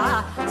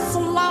another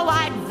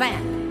slow-eyed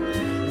vamp,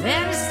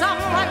 then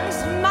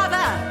someone's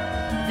mother,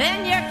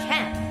 then you're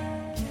camp,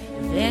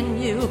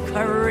 then you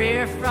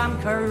career from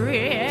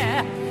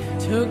career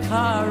to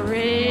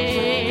career.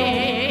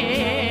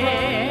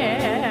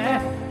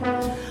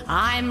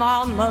 I'm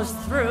almost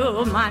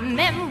through my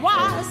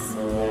memoirs,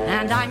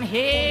 and I'm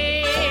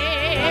here.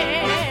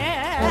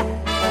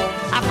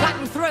 I've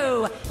gotten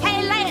through.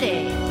 Hey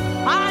lady,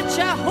 aren't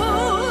you?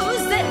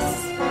 Who's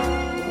this?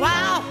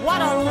 Wow,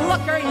 what a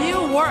looker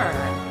you were.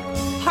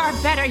 Or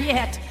better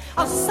yet,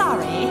 oh,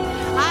 sorry,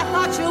 I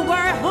thought you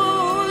were.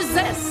 Who's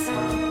this?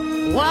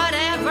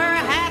 Whatever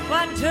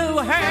happened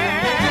to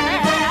her?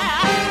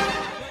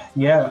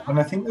 Yeah, and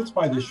I think that's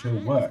why this show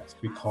works,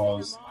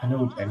 because I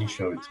know any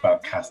show, it's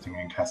about casting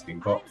and casting,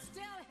 but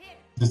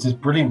there's this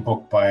brilliant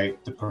book by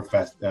the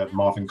professor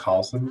Marvin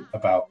Carlson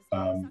about,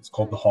 it's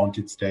called The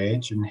Haunted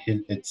Stage, and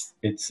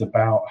it's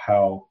about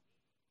how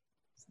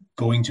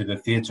going to the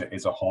theatre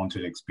is a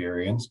haunted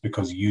experience,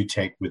 because you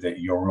take with it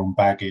your own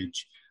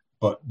baggage.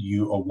 But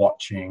you are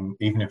watching,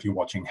 even if you're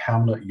watching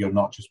Hamlet, you're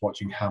not just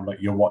watching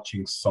Hamlet, you're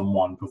watching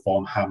someone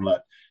perform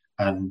Hamlet,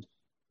 and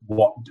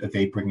what are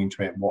they bringing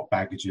to it? What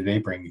baggage are they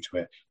bringing to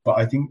it? But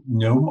I think,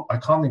 I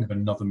can't think of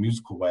another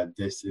musical where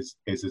this is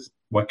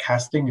where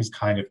casting is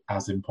kind of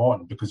as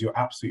important, because you're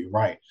absolutely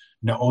right.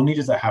 Not only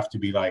does it have to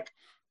be like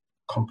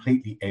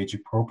completely age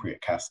appropriate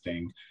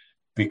casting,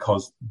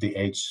 because the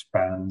age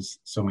spans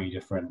so many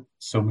different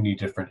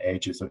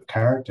ages of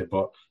character,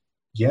 but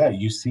yeah,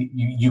 you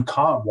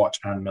can't watch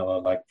Ann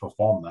Miller like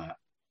perform that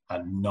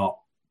and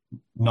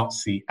not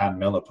see Ann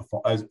Miller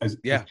perform as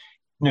even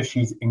if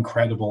she's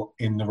incredible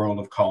in the role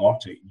of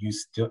Carlotta,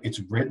 it's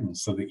written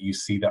so that you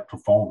see that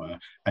performer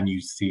and you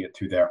see it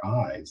through their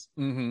eyes,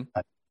 and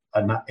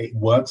that it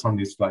works on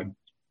this like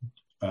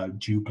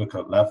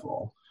duplicate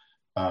level,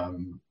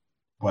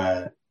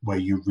 where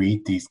you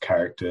read these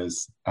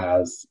characters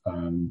as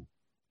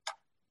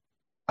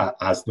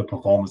the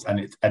performers, and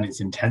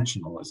it's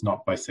intentional. It's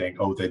not by saying,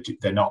 oh,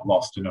 they're not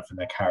lost enough in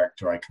their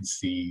character, I can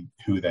see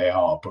who they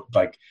are, but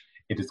like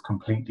it is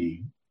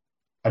completely,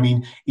 I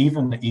mean,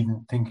 even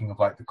thinking of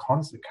like the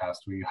concert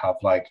cast, where you have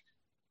like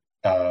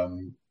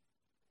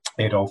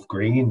Adolph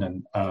Green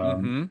and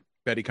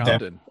Betty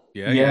Comden,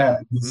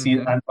 you see,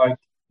 and like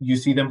you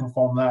see them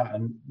perform that,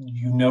 and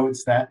you know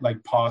it's that,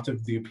 like, part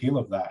of the appeal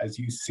of that, as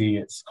you see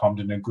it's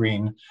Comden and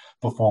Green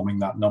performing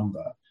that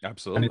number.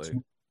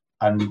 Absolutely.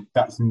 And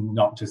that's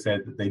not to say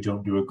that they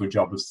don't do a good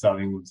job of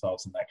selling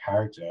themselves in that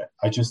character.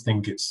 I just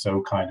think it's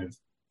so kind of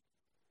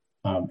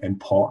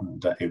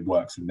important that it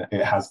works, and that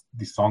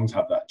the songs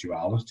have that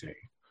duality.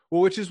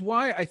 Well, which is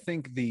why I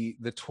think the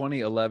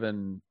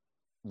 2011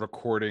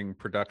 recording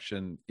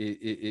production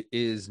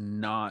is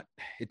not,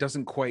 it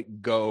doesn't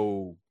quite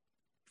go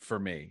for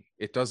me.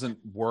 It doesn't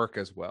work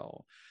as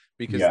well,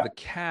 because the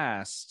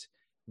cast,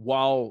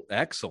 while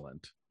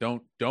excellent,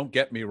 don't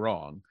get me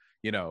wrong,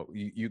 you know,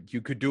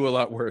 you could do a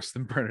lot worse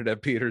than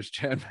Bernadette Peters,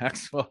 Jan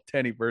Maxwell,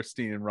 Danny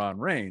Burstein, and Ron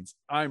Raines.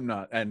 I'm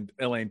not, and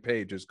Elaine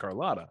Page as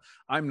Carlotta.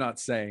 I'm not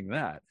saying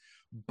that,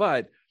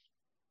 but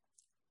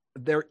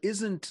there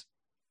isn't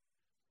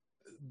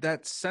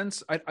that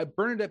sense.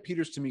 Bernadette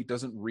Peters to me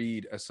doesn't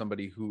read as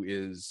somebody who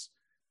is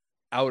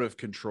out of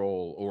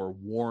control or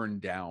worn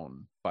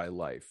down by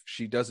life.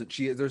 She doesn't.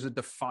 There's a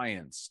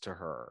defiance to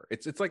her.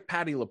 It's like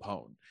Patti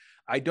LuPone.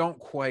 I don't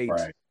quite.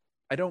 Right.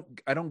 I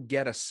don't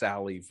get a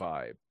Sally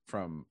vibe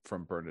from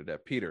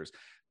Bernadette Peters,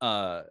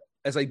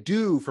 as I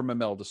do from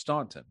Imelda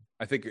Staunton.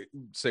 I think,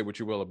 say what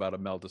you will about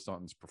Imelda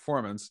Staunton's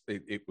performance,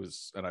 it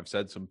was, and I've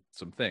said some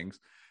things.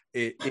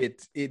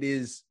 It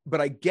is,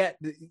 but I get,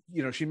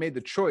 you know, she made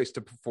the choice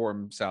to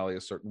perform Sally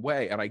a certain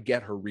way, and I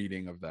get her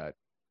reading of that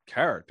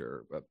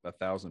character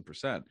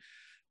 1,000%.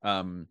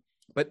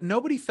 But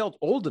nobody felt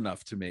old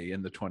enough to me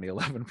in the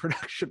 2011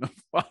 production of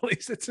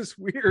Follies. It's just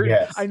weird.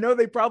 Yes. I know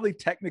they probably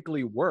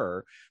technically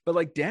were, but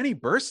like Danny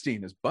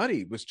Burstein as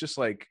Buddy was just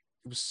like,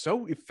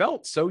 it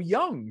felt so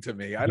young to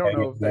me. I don't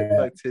know if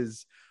that's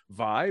his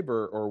vibe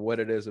or what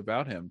it is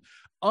about him.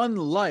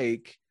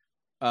 Unlike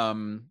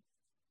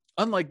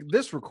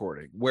this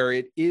recording, where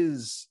it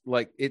is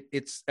like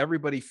it's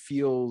everybody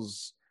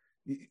feels,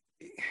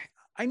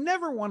 I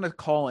never want to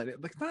call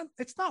it like,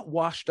 it's not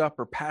washed up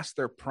or past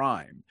their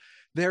prime.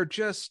 They're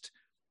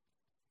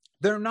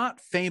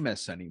not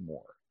famous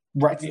anymore.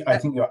 Right. I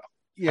think you're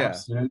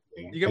absolutely.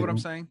 You get what I'm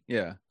saying?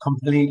 Yeah.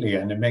 Completely.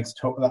 And it makes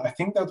I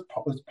think that's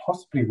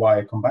possibly why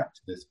I come back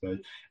to this, but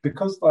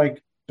because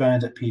like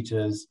Bernadette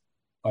Peters,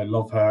 I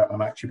love her.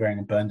 I'm actually wearing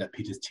a Bernadette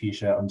Peters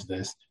t-shirt under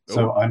this.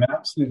 So I'm an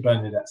absolute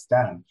Bernadette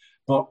stan.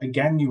 But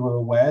again, you were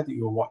aware that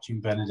you were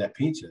watching Bernadette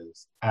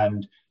Peters,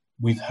 and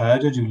we've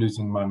heard her do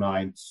Losing My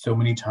Mind so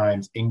many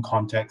times, in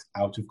context,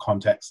 out of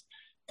context,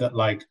 that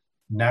like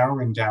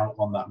narrowing down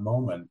on that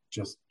moment,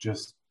 just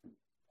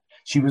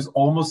she was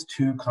almost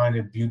too kind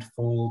of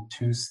beautiful,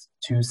 too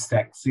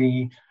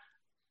sexy,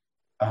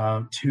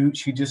 too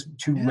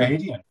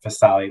radiant for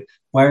Sally.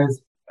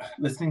 Whereas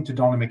listening to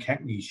Donna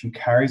McKechnie, she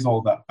carries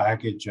all that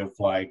baggage of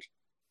like,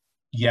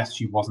 yes,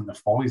 she wasn't a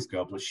Follies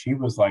girl, but she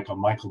was like a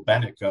Michael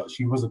Bennett girl.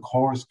 She was a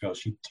chorus girl.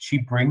 She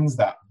brings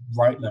that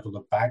right level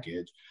of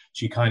baggage.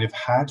 She kind of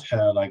had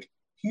her like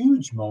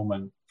huge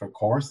moment for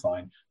Chorus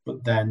Line,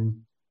 but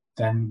then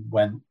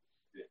when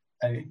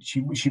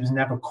she was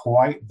never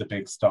quite the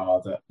big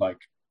star that like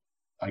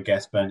I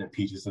guess Bernadette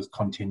Peters has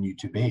continued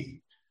to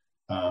be.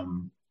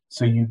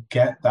 So you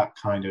get that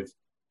kind of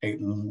a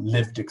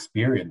lived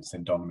experience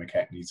in Donna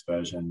McKechnie's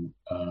version.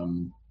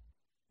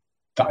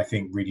 That I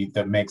think really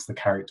that makes the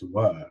character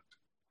work.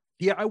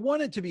 Yeah, I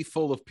want it to be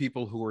full of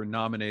people who were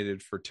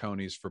nominated for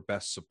Tonys for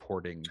Best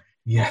Supporting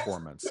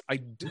Performance. I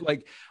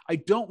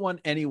don't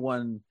want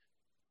anyone,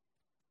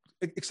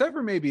 except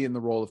for maybe in the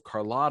role of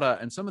Carlotta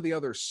and some of the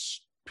other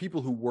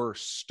people who were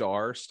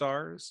stars.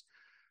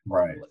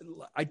 Right.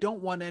 I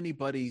don't want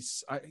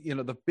anybody's,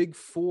 the big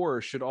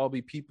four should all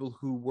be people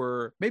who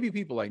were maybe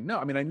people I know.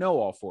 I mean, I know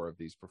all four of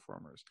these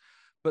performers,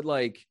 but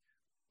like,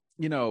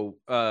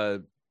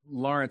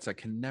 Lawrence, I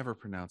can never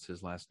pronounce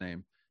his last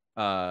name.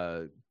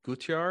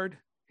 Gutjaard,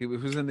 he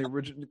was in the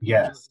original,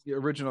 the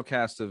original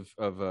cast of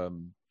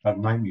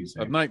Night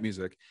Music. Of Night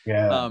Music.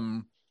 Yeah.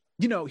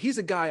 He's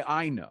a guy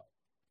I know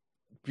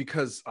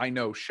because I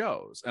know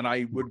shows, and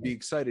I would be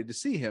excited to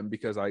see him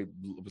because I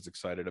was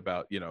excited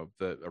about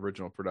the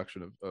original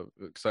production of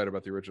excited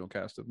about the original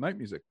cast of Night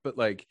Music. But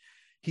like,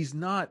 he's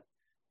not.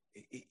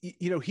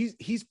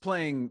 He's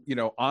playing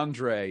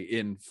Andre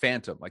in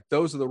Phantom, like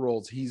those are the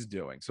roles he's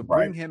doing, so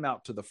bring him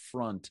out to the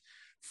front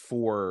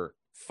for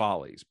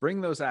Follies.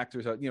 Bring those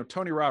actors out.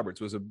 Tony Roberts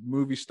was a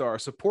movie star,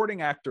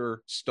 supporting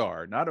actor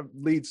star, not a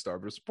lead star,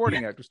 but a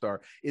supporting actor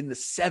star in the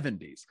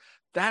 70s.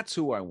 That's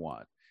who I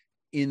want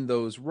in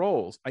those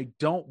roles. I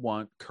don't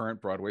want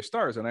current Broadway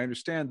stars, and I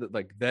understand that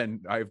like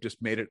then I've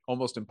just made it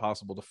almost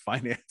impossible to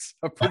finance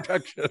a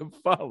production of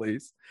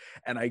Follies,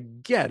 and I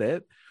get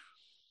it,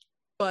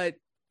 but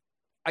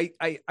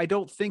I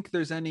don't think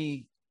there's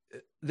any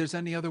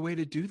other way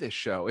to do this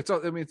show. It's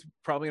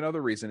probably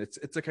another reason.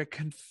 It's like a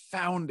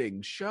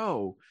confounding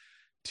show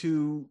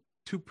to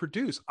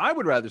produce. I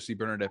would rather see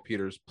Bernadette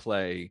Peters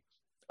play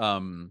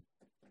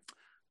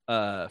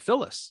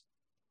Phyllis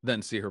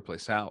than see her play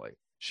Sally.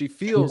 She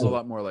feels a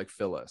lot more like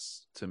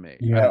Phyllis to me.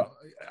 Yeah.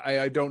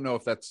 I don't know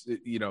if that's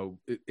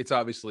it's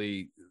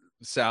obviously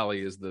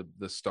Sally is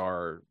the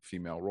star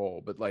female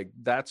role, but like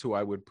that's who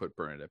I would put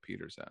Bernadette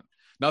Peters in.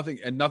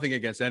 Nothing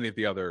against any of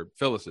the other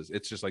Phyllises.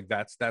 It's just like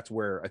that's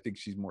where I think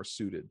she's more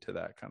suited to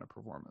that kind of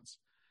performance.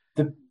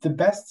 The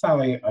best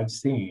Sally I've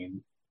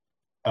seen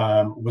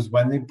was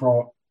when they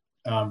brought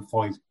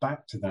Follies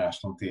back to the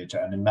National Theatre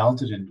and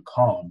Imelda didn't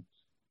come,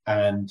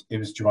 and it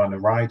was Joanna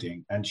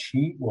Riding, and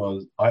she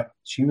was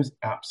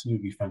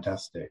absolutely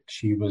fantastic.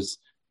 She was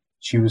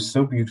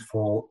so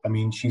beautiful. I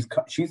mean, she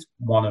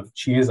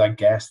is, I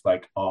guess,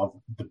 like of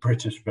the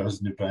British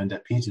version of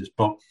Bernadette Peters,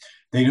 but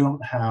they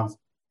don't have,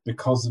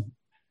 because of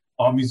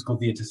our musical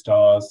theatre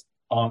stars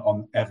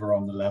aren't ever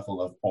on the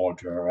level of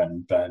Audra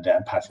and Bernadette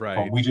and Patrick. Right.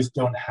 But we just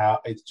don't have.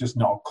 It's just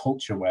not a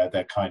culture where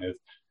they're kind of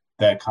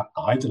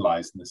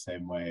idolized in the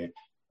same way.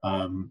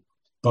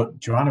 But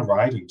Joanna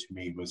Riding to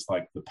me was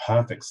like the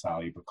perfect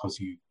Sally because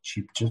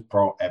she just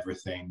brought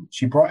everything.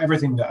 She brought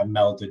everything that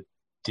Imelda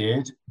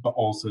did, but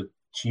also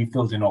she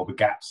filled in all the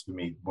gaps for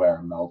me where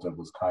Imelda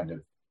was kind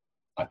of,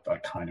 I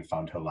kind of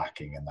found her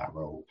lacking in that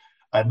role.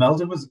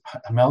 Imelda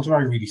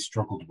I really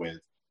struggled with.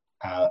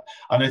 And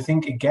I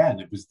think, again,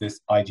 it was this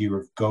idea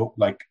of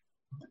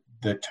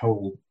the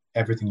total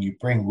everything you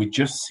bring. We'd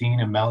just seen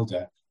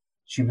Imelda.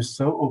 She was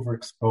so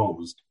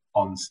overexposed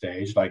on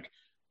stage. Like,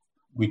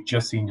 we'd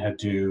just seen her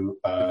do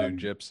the new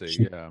Gypsy,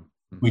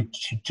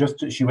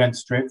 she went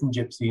straight from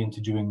Gypsy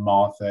into doing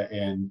Martha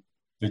in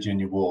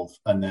Virginia Woolf,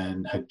 and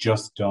then had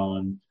just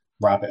done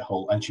Rabbit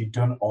Hole, and she'd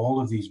done all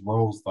of these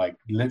roles, like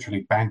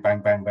literally bang,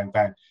 bang, bang, bang,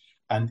 bang,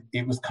 and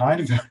it was kind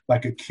of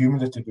like a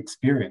cumulative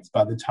experience.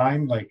 By the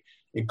time like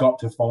it got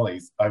to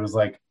Follies, I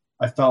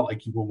felt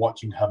like you were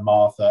watching her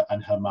Martha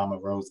and her Mama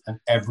Rose and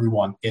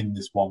everyone in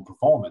this one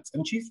performance,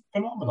 and she's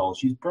phenomenal,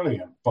 she's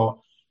brilliant, but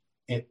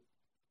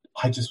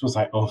I just was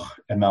like, oh,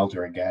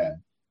 Imelda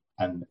again,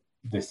 and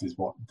this is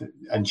what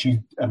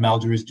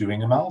Imelda is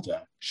doing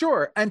Imelda.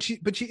 Sure, and she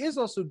is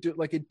also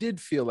it did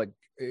feel like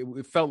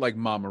it felt like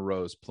Mama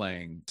Rose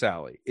playing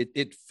Sally.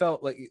 It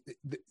felt like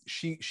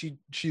she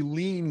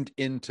leaned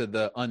into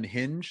the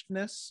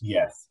unhingedness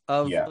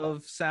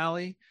of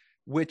Sally,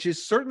 which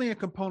is certainly a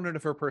component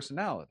of her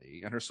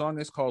personality. And her song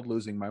is called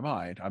 "Losing My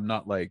Mind." I'm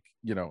not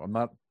I'm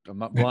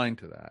not blind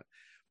to that,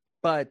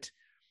 but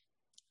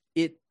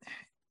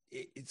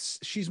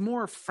she's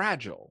more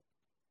fragile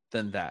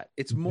than that.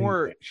 It's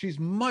more, she's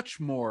much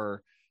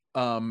more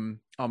oh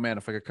man,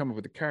 if I could come up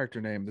with a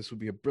character name, this would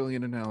be a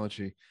brilliant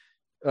analogy.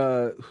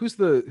 Who's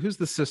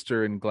the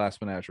sister in Glass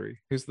Menagerie?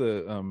 Who's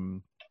the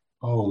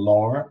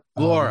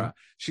Laura.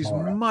 She's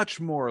Laura. Much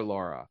more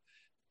Laura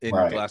in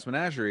Glass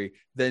Menagerie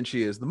than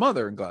she is the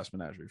mother in Glass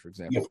Menagerie, for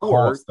example. Yeah, of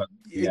course.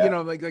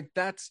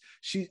 That's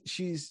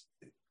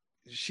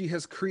she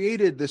has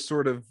created this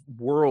sort of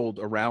world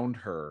around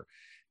her.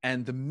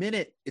 And the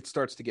minute it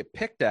starts to get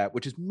picked at,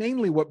 which is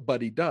mainly what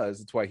Buddy does,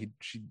 it's why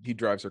he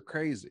drives her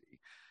crazy.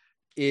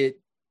 It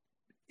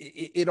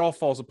all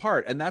falls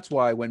apart, and that's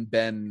why when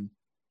Ben,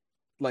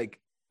 I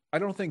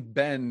don't think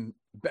Ben's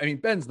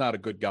not a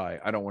good guy.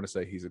 I don't want to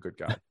say he's a good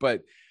guy,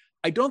 but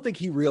I don't think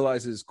he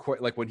realizes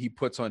quite, like when he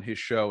puts on his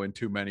show in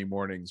Too Many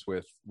Mornings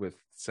with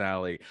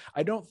Sally,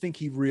 I don't think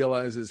he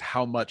realizes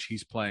how much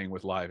he's playing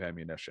with live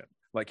ammunition.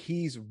 Like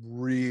he's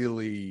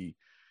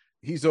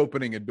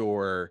opening a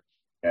door.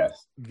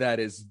 Yes. That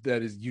is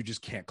you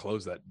just can't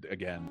close that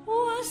again.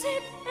 Was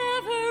it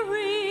ever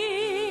real?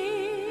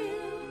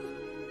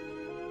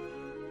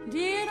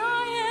 Did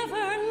I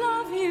ever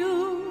love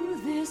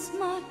you this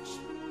much?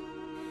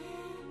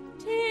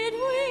 Did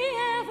we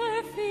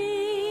ever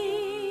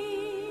feel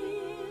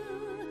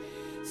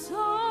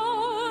so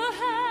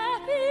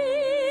happy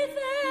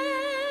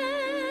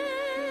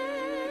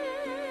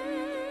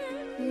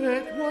then?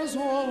 It was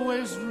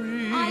always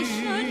real. I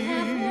should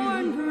have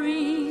worn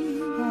green.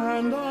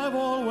 And I've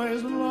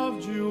always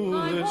loved you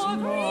this much.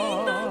 The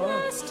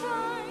last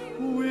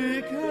time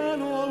we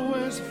can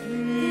always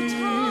feel the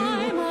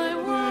time I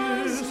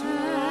was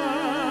happy.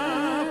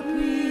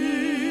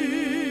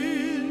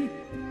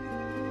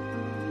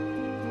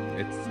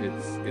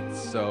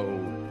 It's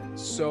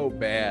so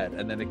bad,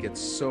 and then it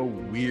gets so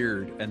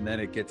weird, and then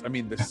it gets,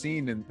 the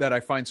scene that I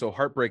find so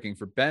heartbreaking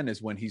for Ben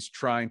is when he's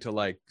trying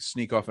to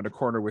sneak off in a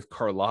corner with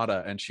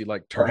Carlotta, and she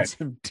turns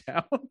him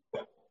down.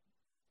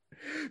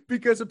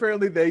 Because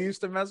apparently they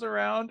used to mess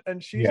around,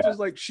 and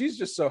she's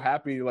just so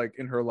happy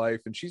in her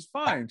life, and she's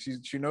fine.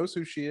 She knows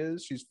who she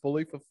is. She's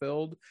fully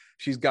fulfilled.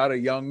 She's got a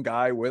young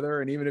guy with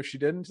her, and even if she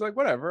didn't, she's like,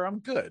 whatever, I'm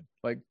good.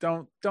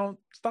 Don't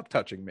stop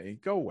touching me.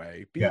 Go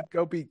away.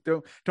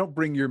 Don't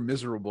bring your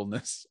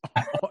miserableness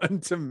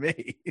onto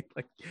me.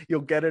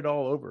 You'll get it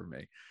all over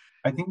me.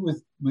 I think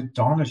with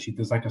Donna,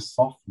 there's a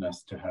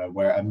softness to her,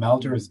 where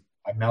Imelda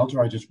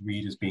I just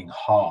read as being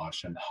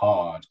harsh and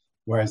hard.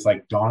 Whereas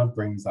Donna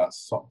brings a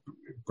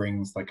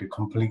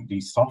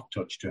completely soft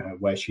touch to her,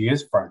 where she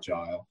is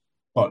fragile,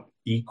 but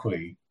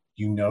equally,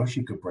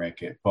 she could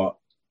break it. But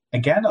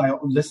again,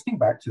 listening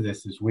back to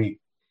this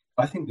week,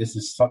 I think this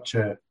is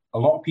a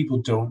lot of people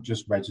don't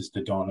just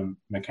register Donna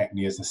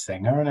McKechnie as a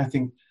singer, and I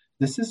think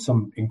this is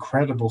some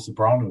incredible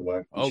soprano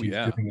work that she's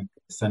doing in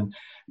this, and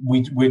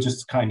we're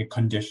just kind of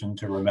conditioned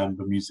to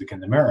remember Music in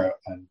the Mirror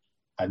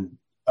and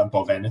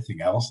above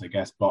anything else, I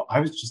guess. But I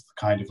was just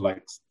kind of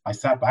I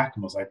sat back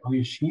and was like,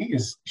 oh, she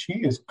is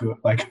good.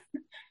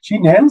 She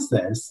nails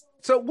this.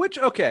 So let's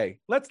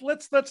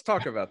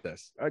talk about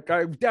this. I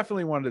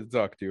definitely wanted to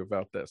talk to you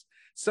about this.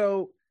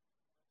 So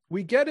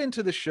we get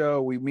into the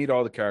show, we meet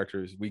all the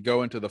characters, we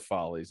go into the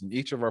Follies, and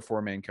each of our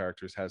four main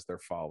characters has their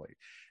folly.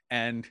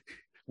 And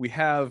we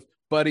have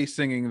Buddy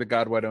singing the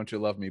God Why Don't You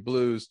Love Me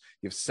blues,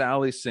 you have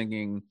Sally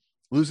singing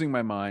Losing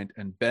My Mind,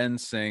 and Ben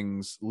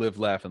sings Live,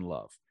 Laugh, and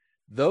Love.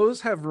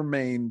 Those have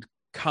remained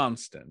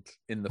constant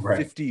in the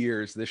 50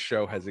 years this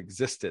show has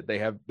existed. They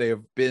have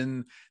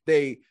been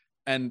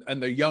and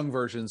the young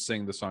versions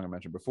sing the song I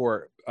mentioned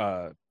before.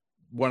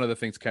 One of the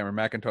things Cameron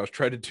McIntosh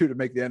tried to do to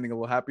make the ending a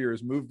little happier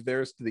is moved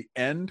theirs to the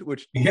end,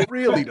 which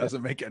really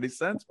doesn't make any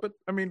sense. But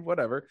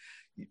whatever.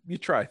 You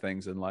try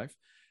things in life.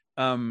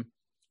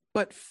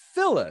 But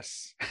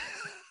Phyllis,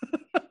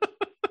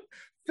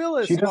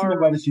 Phyllis, she doesn't know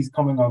whether she's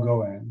coming or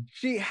going.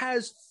 She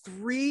has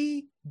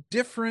 3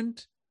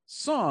 different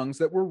songs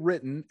that were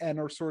written and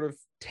are sort of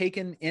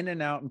taken in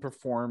and out and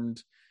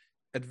performed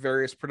at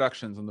various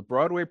productions. On the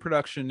Broadway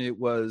production, it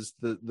was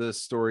the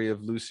story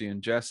of Lucy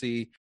and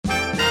Jessie.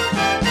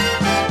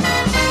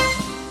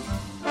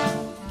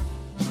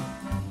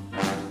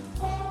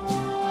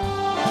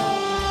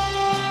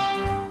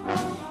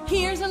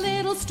 Here's a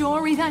little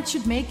story that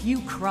should make you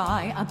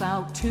cry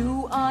about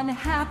 2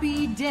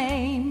 unhappy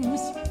dames.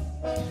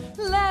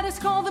 Let us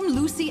call them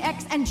Lucy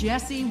X and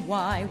Jessie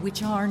Y,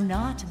 which are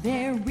not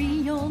their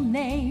real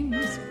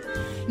names.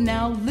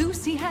 Now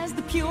Lucy has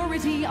the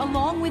purity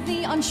along with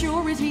the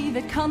unsurety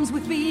that comes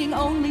with being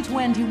only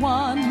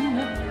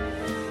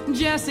 21.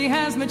 Jessie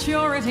has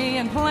maturity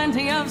and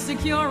plenty of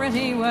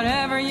security.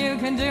 Whatever you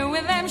can do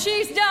with them,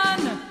 she's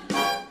done.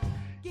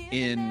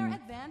 In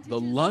the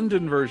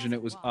London version,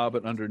 it was Ah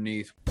But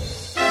Underneath.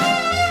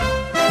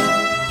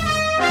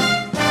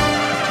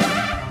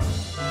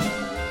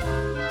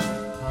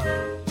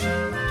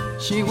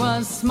 She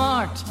was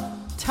smart,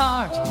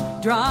 tart,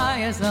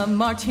 dry as a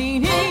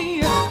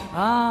martini.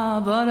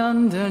 Ah, but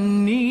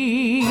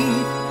underneath,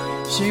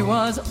 she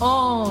was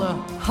all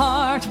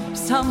heart,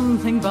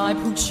 something by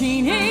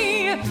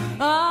Puccini.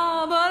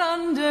 Ah, but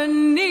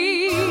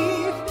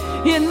underneath,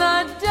 in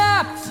the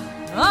depths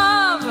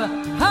of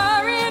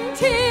her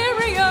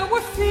interior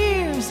were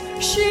fears.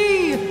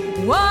 She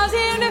was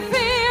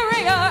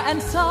inferior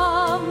and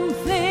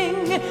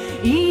something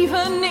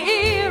even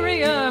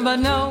eerier, but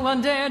no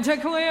one dared to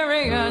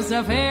query her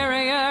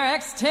superior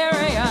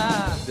exterior.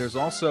 There's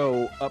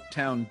also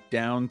Uptown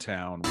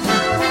Downtown.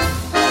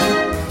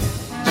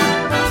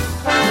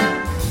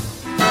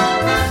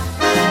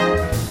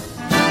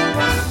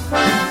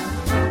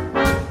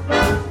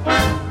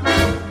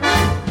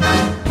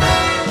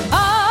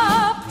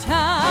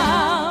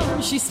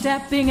 Uptown, she's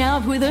stepping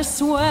out with a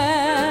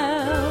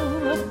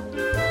swell.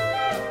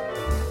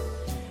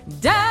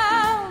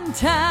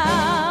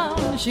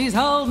 Downtown, she's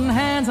holding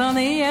hands on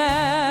the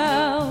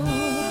L.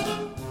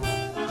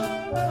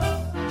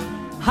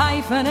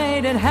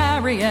 Hyphenated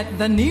Harriet,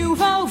 the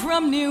nouveau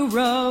from New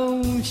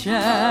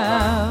Rochelle.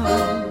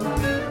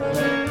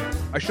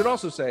 I should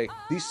also say,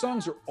 these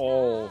songs are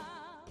all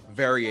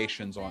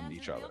variations on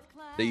each other.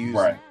 They use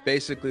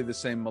basically the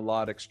same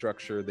melodic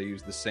structure. They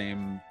use the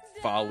same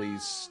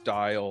Follies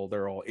style.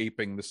 They're all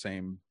aping the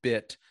same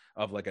bit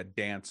of like a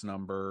dance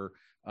number,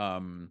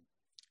 of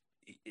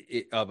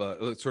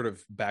a sort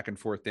of back and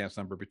forth dance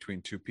number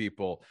between 2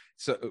 people.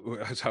 So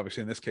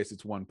obviously in this case,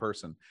 it's one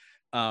person.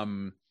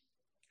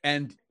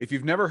 And if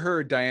you've never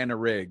heard Diana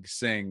Rigg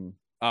sing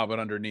Ah But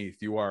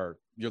Underneath, your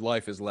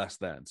life is less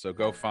than. So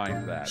go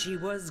find that. She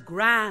was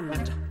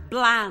grand,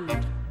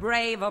 bland,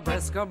 brave or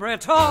brisk or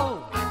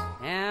brittle,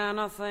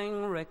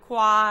 anything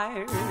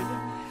required,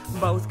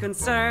 both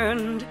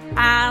concerned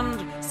and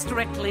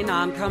strictly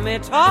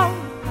non-committal,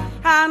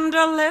 and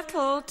a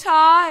little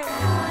tired.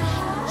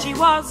 She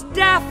was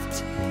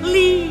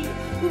deftly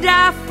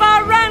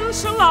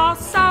deferential, or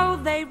so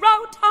they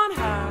wrote on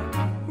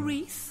her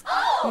wreath.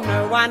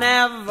 No one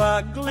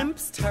ever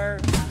glimpsed her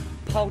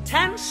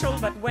potential,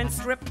 but when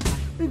stripped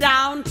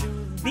down to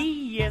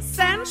the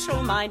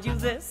essential, mind you,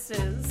 this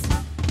is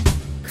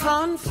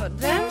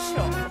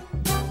confidential,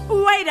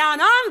 way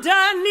down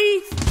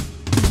underneath,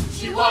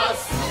 she was.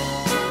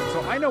 So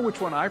I know which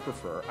one I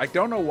prefer. I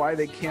don't know why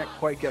they can't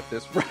quite get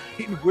this right,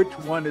 which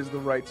one is the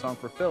right song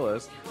for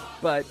Phyllis,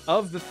 but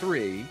of the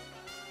 3,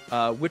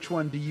 which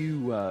one do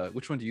you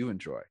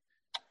enjoy?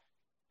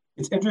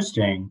 It's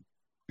interesting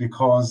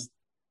because,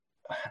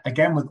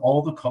 again, with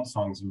all the cut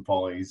songs and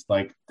Follies,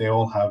 like they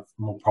all have,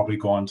 will probably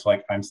go on to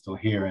like I'm Still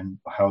Here and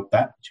how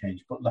that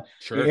changed. But like,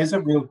 It is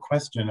a real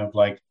question of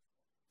like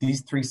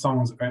these 3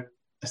 songs are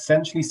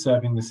essentially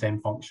serving the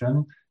same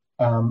function.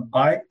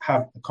 I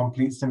have a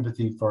complete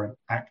sympathy for an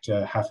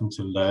actor having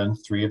to learn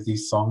 3 of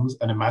these songs,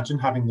 and imagine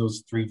having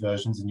those 3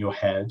 versions in your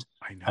head.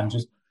 I know. And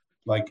just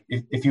like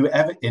if you were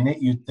ever in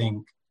it, you'd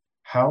think,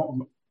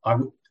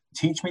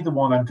 teach me the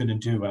one I'm going to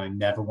do, and I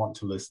never want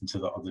to listen to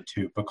the other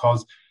 2,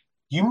 because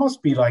you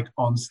must be like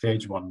on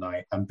stage one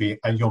night and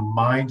your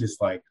mind is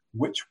like,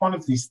 which one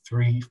of these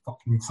 3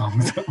 fucking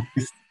songs are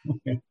we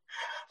singing?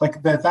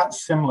 Like they're that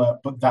similar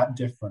but that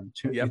different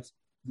too. Yep.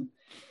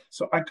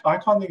 So I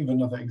can't think of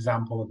another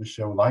example of a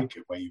show like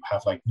it where you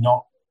have like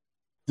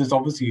there's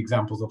obviously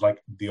examples of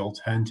like the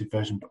alternative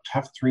version, but to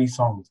have 3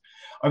 songs.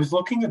 I was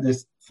looking at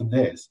this,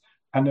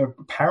 and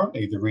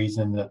apparently the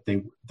reason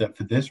that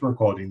for this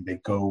recording they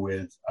go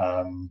with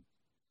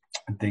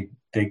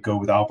they go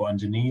with Albert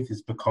Underneath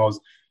is because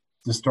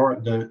the story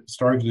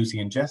of Lucy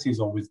and Jessie is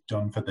always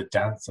done for the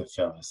dancer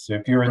Phyllis. So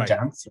if you're a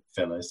dancer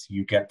Phyllis,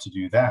 you get to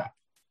do that.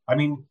 I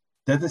mean,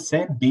 they're the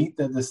same beat,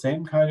 they're the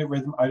same kind of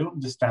rhythm. I don't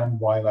understand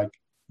why like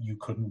you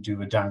couldn't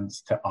do a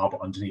dance to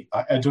Albert Underneath.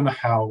 I don't know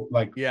how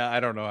like I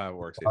don't know how it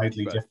works.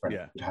 Widely different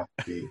it would have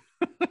to be.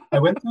 I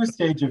went through a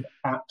stage of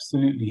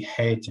absolutely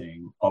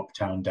hating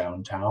Uptown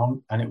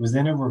Downtown, and it was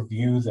in a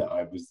review that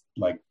I was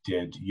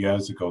did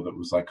years ago that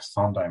was like a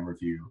Sondheim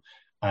review,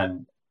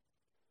 and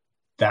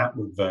that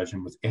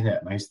version was in it,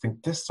 and I used to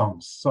think this song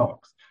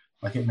sucks,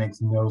 like it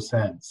makes no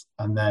sense.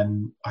 And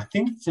then I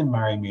think it's in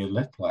Marry Me a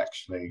Little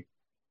actually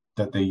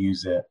that they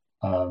use it,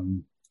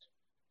 and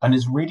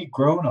it's really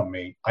grown on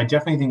me. I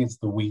definitely think it's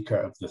the weaker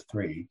of the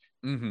three.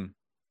 Mm-hmm.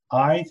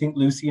 I think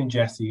Lucy and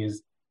Jessie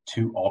is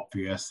too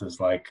obvious as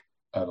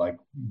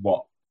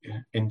what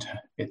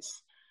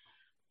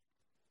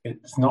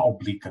it's not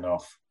oblique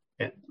enough.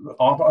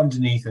 Arbor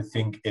Underneath, I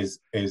think, is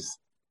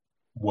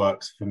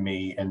works for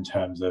me in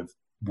terms of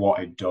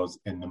what it does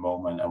in the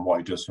moment and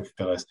what it does for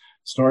Phyllis.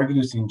 Story of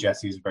Lucy and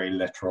Jessie is very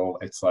literal.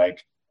 It's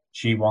like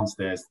she wants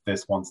this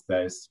wants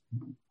this.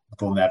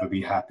 They'll never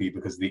be happy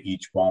because they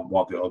each want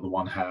what the other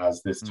one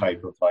has. This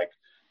type of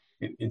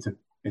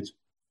it's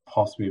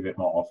possibly a bit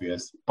more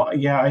obvious. But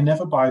yeah, I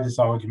never buy this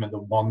argument that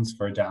one's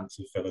for a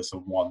dancer Phyllis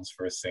and one's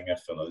for a singer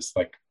Phyllis.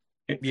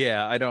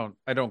 I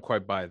don't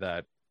quite buy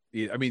that.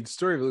 I mean,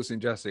 Story of Lucy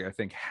and Jessie, I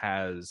think,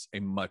 has a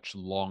much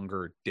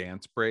longer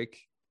dance break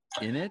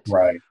in it,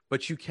 right?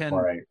 But you can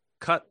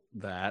cut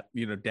that,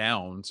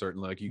 down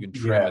certainly. Like you can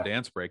trim a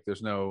dance break.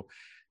 There's no,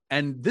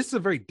 and this is a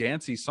very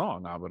dancey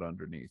song. Arbor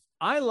Underneath,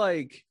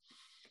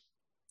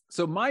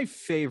 so my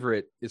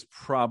favorite is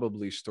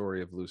probably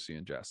Story of Lucy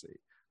and Jessie,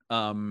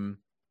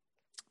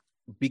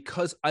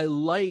 because I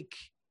like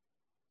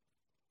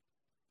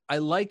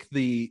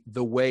the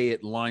way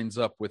it lines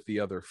up with the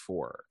other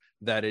four.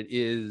 That it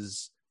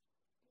is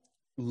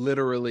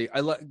literally,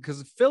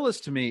 because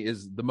Phyllis to me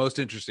is the most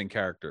interesting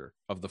character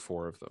of the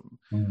four of them.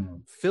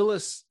 Mm.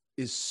 Phyllis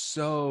is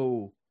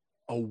so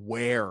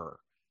aware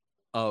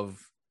of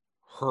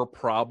her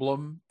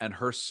problem and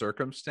her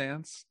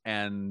circumstance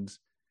and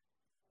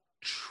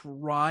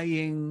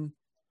trying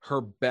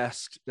her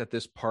best at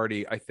this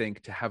party, I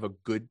think, to have a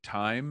good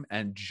time,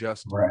 and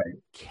just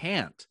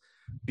can't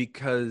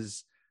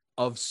because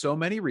of so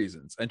many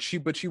reasons. And she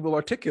will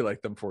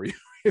articulate them for you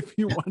if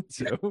you want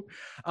to.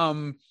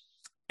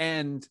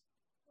 And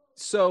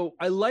so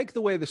I like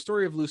the way the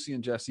Story of Lucy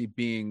and Jessie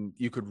being,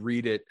 you could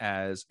read it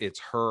as it's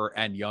her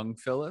and young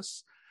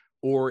Phyllis,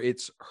 or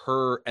it's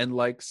her and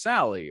like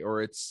Sally,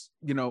 or it's,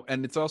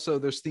 and it's also,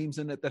 there's themes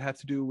in it that have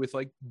to do with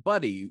like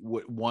Buddy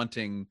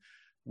wanting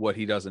what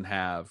he doesn't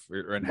have,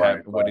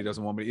 what he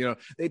doesn't want. But,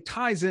 it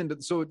ties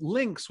into, so it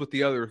links with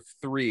the other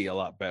three a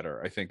lot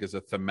better, I think, as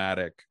a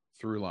thematic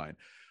through line.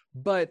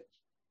 But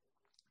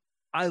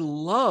I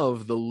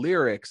love the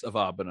lyrics of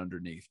Arbor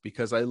Underneath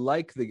because I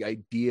like the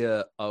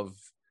idea of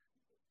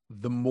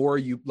the more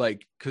you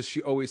like, because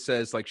she always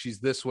says like she's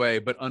this way,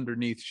 but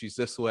underneath she's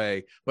this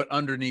way, but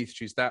underneath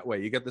she's that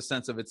way. You get the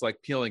sense of it's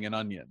like peeling an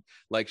onion.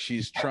 Like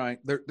she's trying,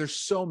 there's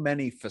so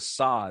many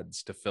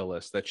facades to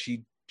Phyllis that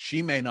she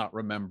may not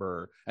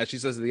remember. As she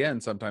says at the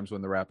end, sometimes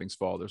when the wrappings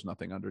fall, there's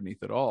nothing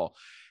underneath at all.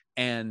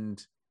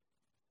 And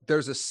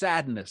there's a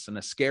sadness and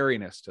a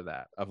scariness to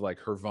that, of like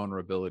her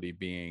vulnerability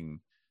being,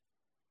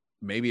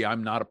 maybe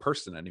I'm not a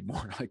person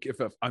anymore. Like if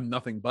I'm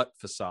nothing but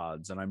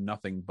facades and I'm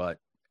nothing but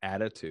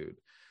attitude.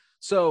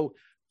 So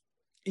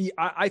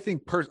I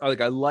think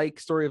I like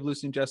Story of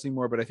Lucy and Jessie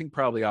more, but I think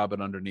probably Arbor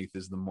Underneath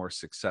is the more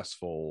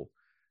successful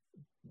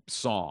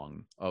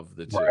song of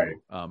the two. Right.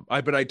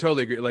 But I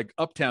totally agree. Like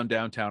Uptown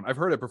Downtown, I've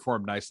heard it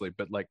performed nicely,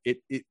 but like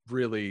it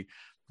really,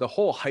 the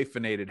whole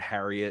hyphenated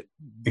Harriet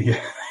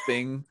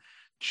thing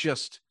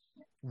just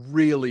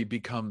really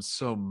becomes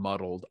so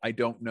muddled. I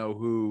don't know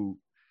who,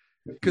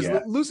 because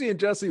Lucy and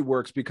Jessie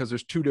works because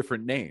there's two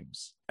different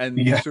names and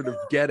you sort of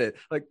get it,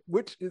 like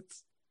which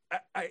it's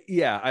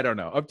I don't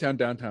know. Uptown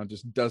Downtown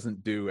just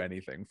doesn't do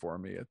anything for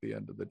me at the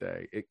end of the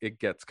day. It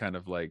gets kind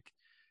of like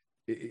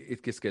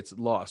it just gets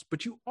lost.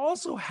 But you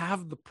also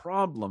have the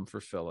problem for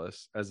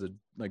Phyllis as a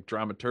like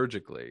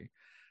dramaturgically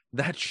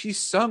that she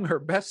sung her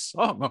best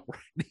song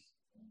already.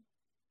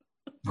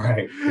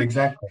 Right,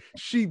 exactly.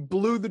 She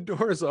blew the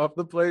doors off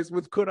the place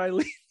with Could I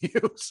Leave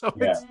You? So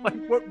it's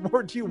like, what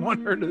more do you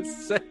want her to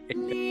say?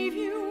 Leave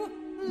you,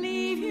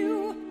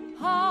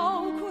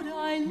 how could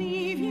I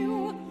leave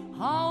you?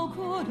 How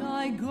could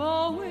I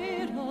go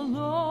it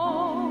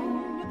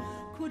alone?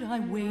 Could I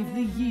wave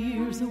the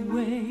years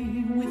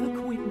away with a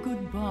quick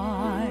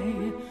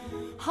goodbye?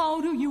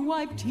 How do you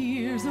wipe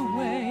tears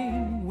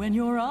away when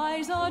your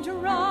eyes are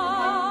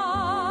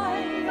dry?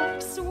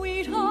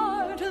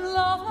 Sweetheart,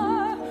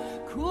 lover,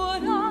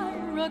 could I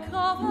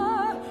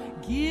recover?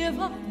 Give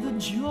up the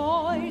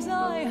joys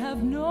I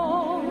have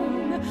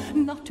known,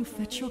 not to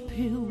fetch your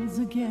pills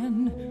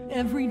again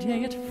every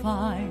day at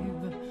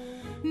 5,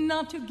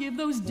 not to give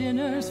those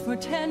dinners for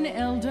 10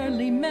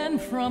 elderly men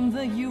from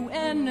the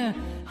UN.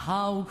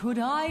 How could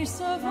I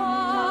survive?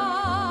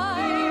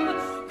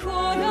 Could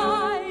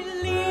I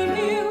leave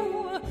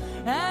you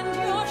and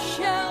your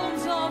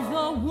shelves of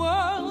the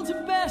world's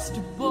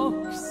best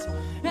books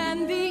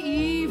and the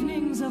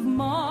evenings of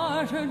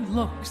martyred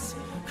looks,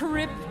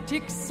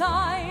 cryptic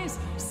sighs,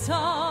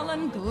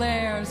 sullen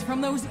glares from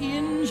those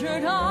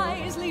injured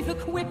eyes, leave the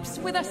quips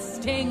with a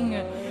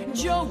sting,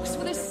 jokes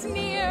with a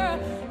sneer,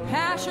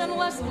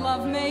 passionless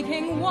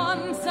lovemaking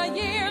once a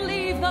year.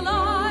 Leave the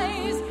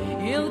lies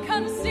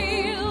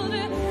ill-concealed,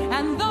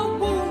 and the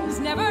wounds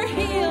never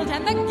healed,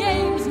 and the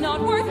game's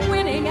not worth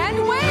winning.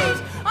 And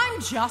wait,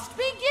 I'm just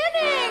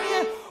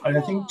beginning. And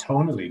I think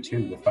tonally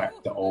too, the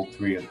fact that all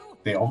three,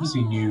 they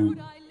obviously knew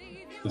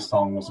the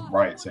song wasn't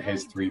right, so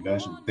here's three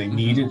versions. They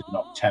needed an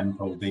up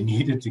tempo. They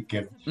needed to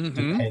give to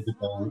pay the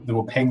bill. They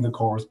were paying the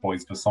chorus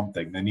boys for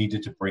something. They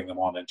needed to bring them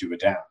on and do a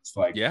dance.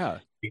 Like, yeah.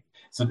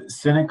 So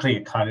cynically,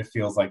 it kind of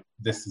feels like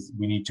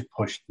we need to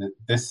push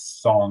this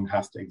song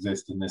has to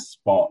exist in this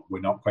spot.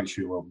 We're not quite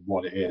sure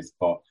what it is,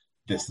 but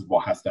this is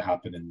what has to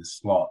happen in this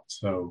slot.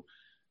 So,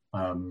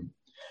 I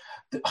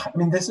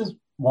mean, this is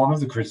one of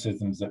the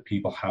criticisms that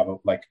people have of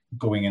like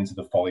going into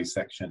the Follies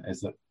section, is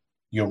that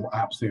you're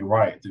absolutely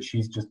right that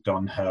she's just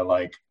done her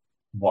like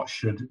what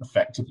should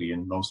effectively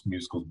in most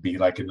musicals be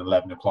like an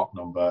 11 o'clock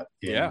number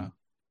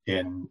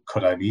in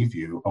Could I Leave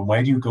You? And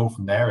where do you go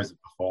from there as a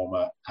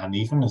performer? And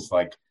even as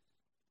like,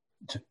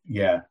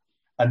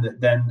 and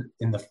then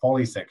in the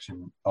Folly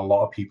section, a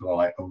lot of people are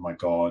like, oh my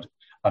God.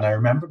 And I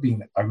remember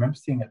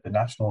seeing at the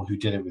National who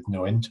did it with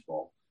no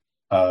interval.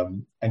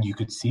 And you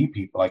could see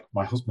people like,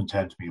 my husband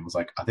turned to me and was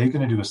like, are they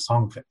going to do a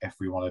song for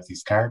every one of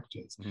these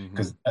characters?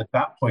 Because at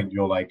that point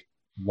you're like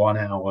 1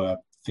 hour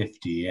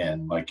 50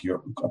 in, like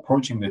you're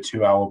approaching the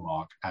 2 hour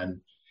mark,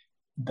 and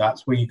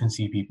that's where you can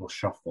see people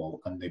shuffle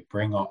and they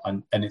bring up,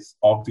 and it's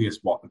obvious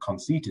what the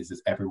conceit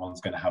is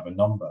everyone's going to have a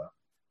number.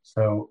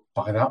 So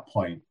by that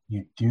point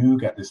you do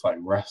get this like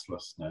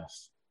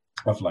restlessness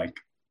of like,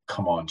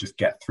 come on, just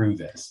get through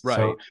this.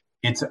 Right.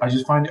 So I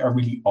just find it a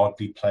really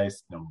oddly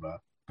placed number,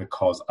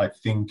 because I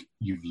think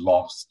you've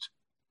lost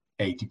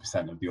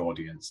 80% of the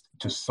audience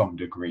to some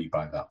degree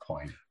by that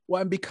point.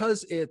 Well, and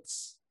because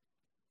it's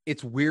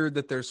weird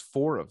that there's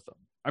 4 of them.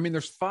 I mean,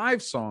 there's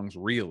 5 songs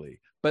really,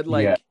 but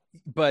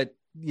but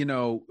you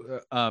know,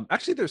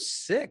 actually there's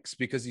 6,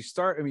 because you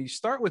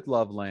start with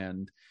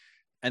Loveland,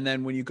 and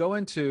then when you go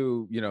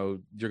into, you know,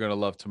 You're Gonna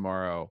Love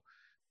Tomorrow,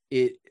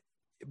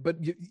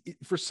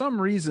 for some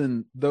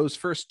reason those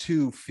first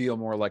 2 feel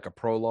more like a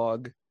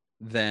prologue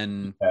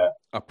than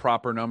a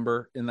proper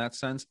number in that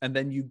sense. And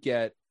then you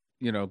get,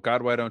 you know,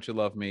 God, Why Don't You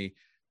Love Me,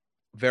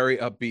 very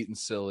upbeat and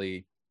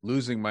silly,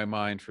 Losing My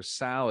Mind for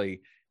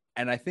Sally.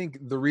 And I think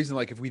the reason,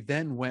 like, if we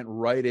then went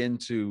right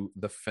into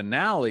the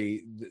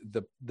finale,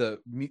 the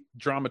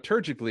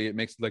dramaturgically, it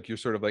makes like you're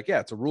sort of like, yeah,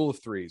 it's a rule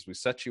of 3s. We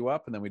set you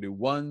up and then we do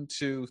 1,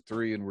 2,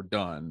 3, and we're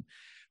done.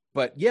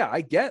 But yeah,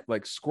 I get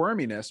like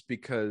squirminess,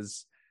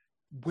 because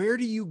where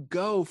do you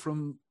go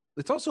from?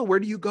 It's also, where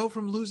do you go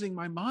from Losing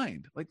My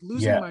Mind? Like,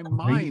 Losing My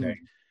Mind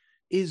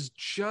is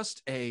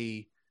just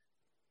a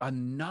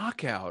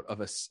knockout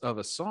of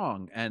a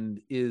song,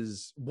 and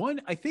is one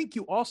I think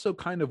you also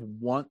kind of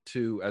want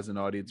to, as an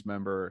audience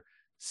member,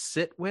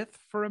 sit with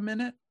for a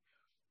minute.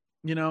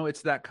 You know,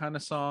 it's that kind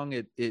of song.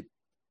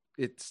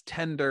 It's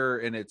tender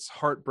and it's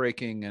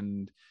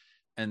heartbreaking,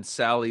 and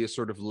Sally is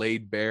sort of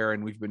laid bare,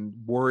 and we've been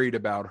worried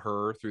about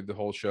her through the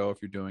whole show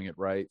if you're doing it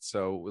right.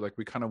 So like,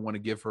 we kind of want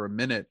to give her a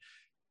minute.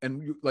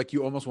 And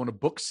you almost want a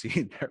book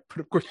scene there, but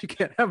of course you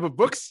can't have a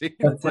book scene.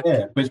 That's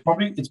it. But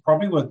it's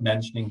probably worth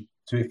mentioning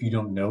too, if you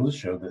don't know the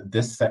show, that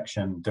this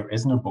section there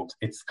is no books.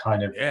 It's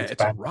kind of it's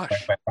bang, a rush.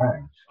 Bang,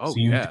 bang, bang. So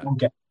you don't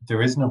get,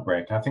 there is no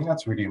break. And I think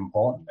that's really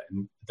important,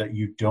 and that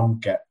you don't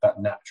get that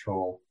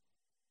natural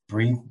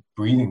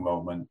breathing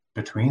moment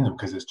between them,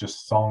 because it's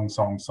just song,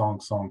 song, song,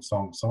 song,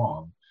 song,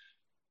 song.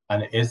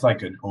 And it is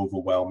like an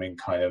overwhelming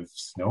kind of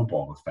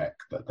snowball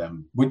effect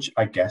which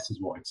I guess is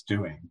what it's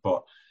doing.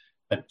 But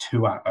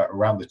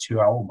around the 2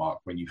 hour mark,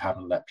 when you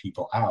haven't let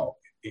people out,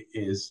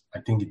 I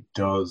think it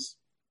does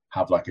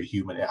have like a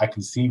human. I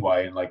can see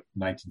why in like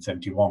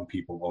 1971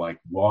 people were like,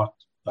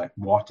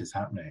 what is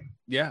happening?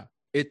 Yeah,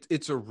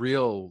 it's a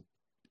real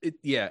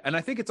and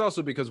I think it's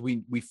also because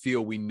we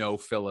feel we know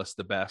Phyllis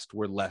the best.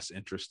 We're less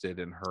interested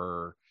in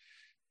her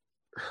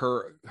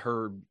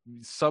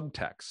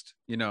subtext,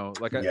 you know,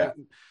 like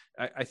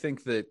I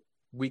think that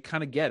we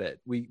kind of get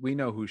it. We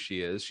know who she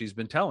is. She's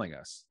been telling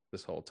us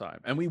this whole time,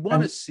 and we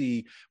want to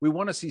see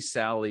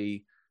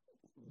Sally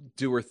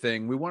do her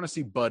thing. We want to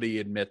see Buddy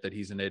admit that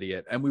he's an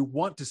idiot, and we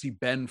want to see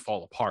Ben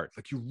fall apart.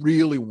 Like, you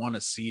really want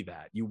to see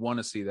that. You want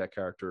to see that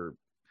character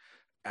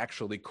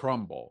actually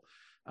crumble.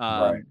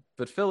 Right.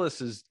 But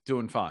Phyllis is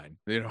doing fine,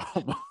 you know,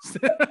 almost.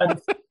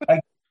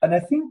 and I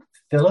think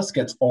Phyllis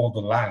gets all the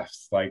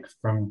laughs, like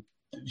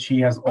she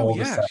has all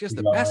she has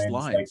the best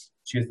lines. Like,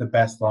 she has the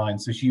best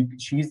lines. So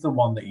she's the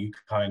one that you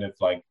kind of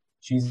like.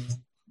 She's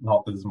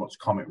not as much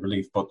comic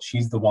relief, but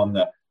she's the one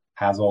that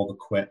has all the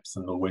quips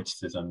and the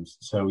witticisms.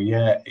 So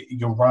yeah,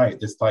 you're right.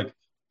 It's like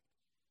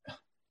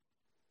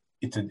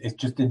it's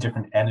just a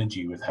different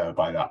energy with her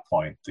by that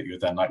point, that you're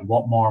then like,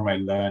 what more am I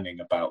learning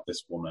about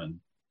this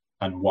woman,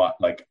 and what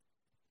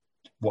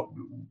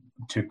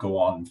to go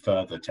on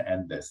further to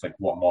end this? Like,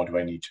 what more do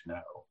I need to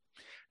know?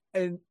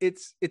 And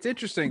it's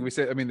interesting. We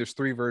say, I mean, there's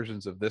 3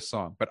 versions of this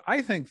song, but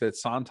I think that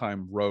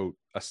Sondheim wrote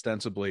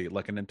ostensibly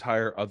like an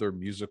entire other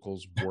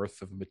musical's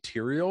worth of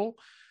material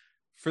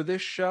for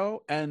this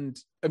show. And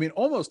I mean,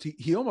 almost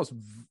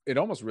it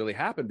almost really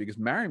happened, because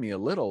Marry Me a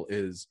Little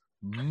is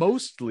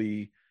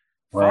mostly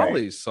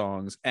Follies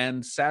songs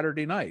and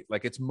Saturday Night.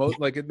 Like it's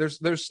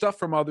there's stuff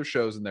from other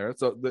shows in there,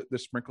 so they're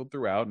sprinkled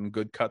throughout, and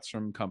good cuts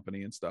from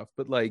Company and stuff,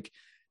 but like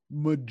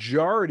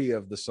majority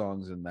of the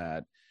songs in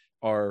that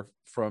are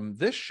from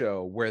this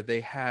show, where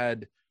they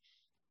had,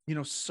 you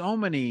know, so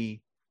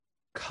many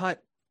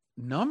cut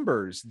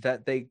numbers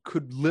that they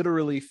could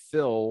literally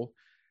fill,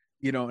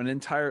 you know, an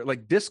entire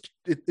like disc.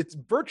 It's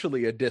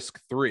virtually a disc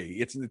 3.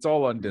 It's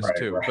all on disc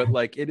 2, but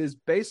like it is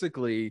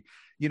basically,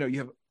 you know, you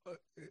have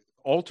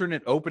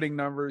alternate opening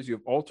numbers, you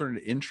have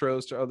alternate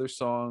intros to other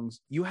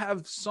songs, you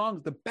have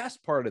songs. The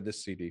best part of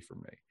this CD for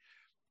me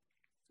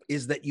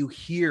is that you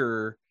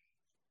hear,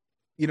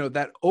 you know,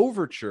 that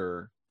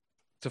overture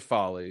to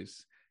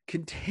Follies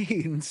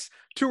contains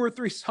 2 or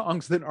 3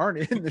 songs that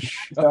aren't in the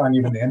show. Aren't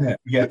even in it.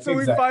 Yeah, so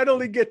we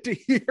finally get to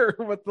hear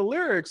what the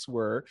lyrics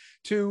were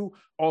to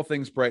All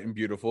Things Bright and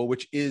Beautiful,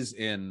 which is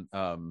in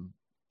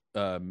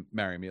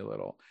Marry Me a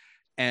Little.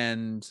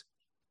 And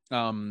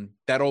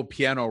that old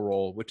piano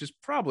roll, which is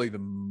probably the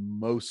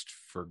most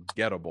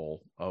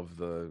forgettable of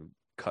the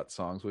cut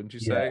songs, wouldn't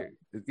you say?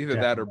 Either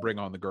that or Bring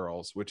On the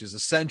Girls, which is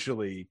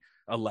essentially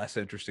a less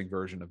interesting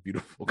version of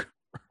Beautiful Girls.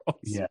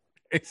 Yeah.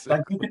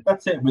 Like,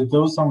 that's it. With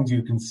those songs,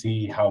 you can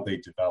see how they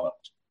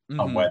developed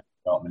and where the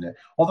development is.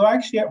 Although,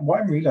 actually,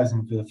 what I'm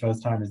realizing for the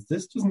first time is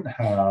this doesn't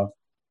have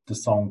the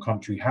song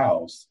Country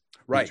House,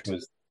 right?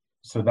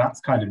 So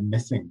that's kind of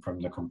missing from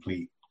the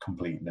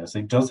completeness.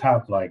 It does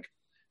have like,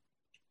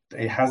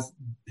 it has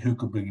Who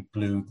Could Be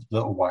Blue,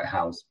 Little White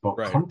House, but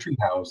Country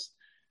House,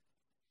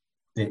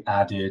 they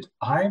added.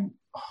 I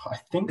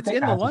think it's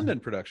in the London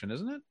production,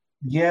 isn't it?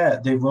 Yeah,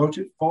 they wrote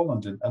it for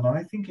London, and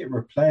I think it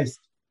replaced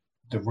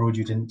The Road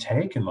You Didn't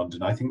Take in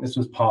London. I think this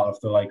was part of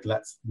the like,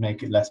 let's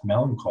make it less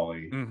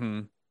melancholy,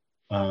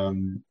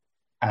 and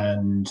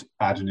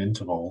add an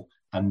interval,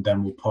 and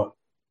then we'll put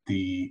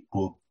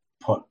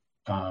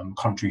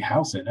Country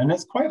House in, and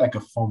it's quite like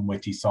a fun,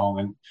 witty song.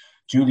 And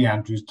Julie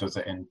Andrews does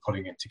it in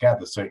putting it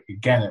together. So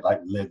again, it like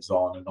lives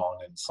on in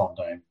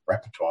Sondheim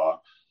repertoire.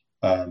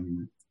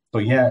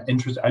 But yeah,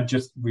 interesting. I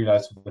just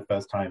realized for the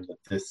first time that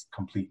this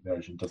complete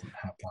version doesn't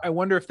have that. I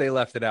wonder if they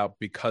left it out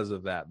because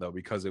of that, though,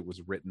 because it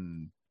was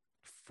written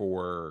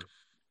for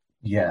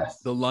the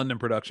London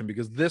production,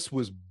 because this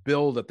was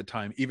billed at the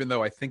time, even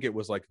though I think it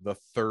was like the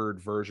 3rd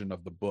version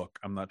of the book.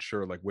 I'm not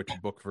sure like which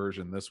book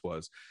version this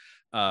was.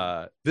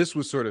 This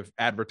was sort of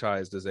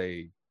advertised as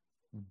the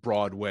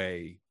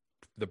Broadway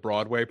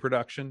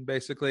production,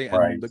 basically,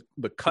 and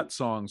the cut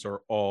songs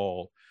are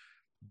all,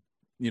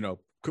 you know,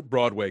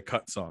 Broadway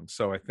cut songs.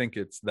 So I think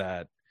it's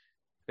that,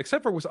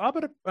 except for, was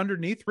Abba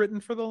Underneath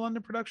written for the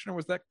London production, or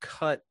was that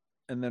cut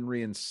and then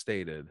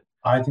reinstated?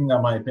 I think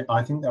that might be.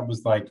 I think that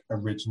was like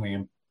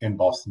originally in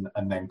Boston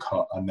and then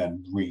cut and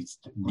then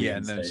reinstated. Yeah,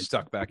 and then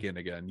stuck back in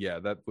again. Yeah,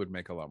 that would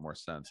make a lot more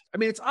sense. I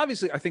mean, it's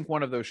obviously, I think,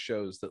 one of those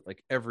shows that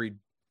like every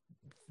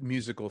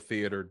musical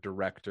theater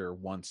director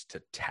wants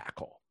to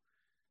tackle.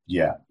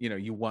 Yeah, you know,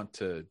 you want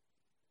to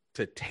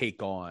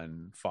take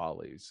on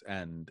Follies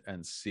and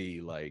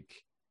see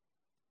like,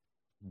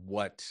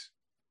 what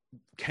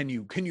can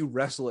you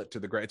wrestle it to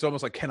the ground? It's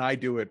almost like, can I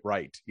do it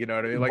right? You know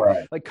what I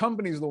mean? Like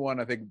Company's the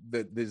one I think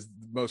that there's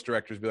most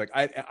directors be like,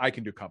 I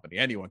can do Company,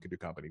 anyone can do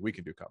Company, we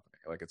can do Company,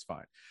 like it's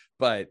fine.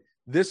 But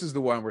this is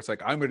the one where it's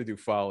like, I'm going to do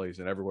Follies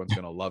and everyone's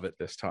going to love it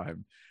this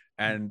time.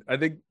 And I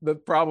think the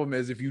problem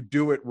is, if you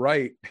do it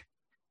right,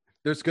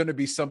 there's going to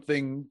be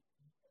something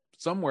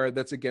somewhere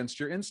that's against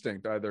your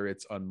instinct. Either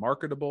it's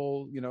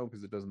unmarketable, you know,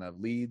 because it doesn't have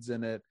leads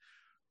in it,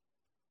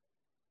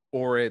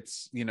 or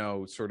it's, you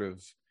know, sort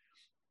of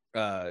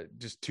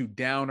just too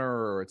downer,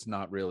 or it's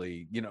not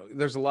really, you know,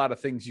 there's a lot of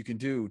things you can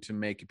do to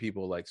make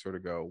people like sort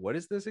of go, what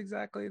is this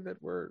exactly that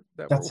we're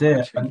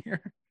watching here?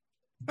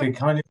 They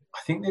kind of, I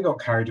think they got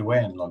carried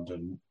away in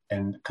London,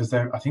 and because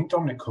I think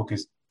Dominic Cook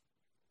is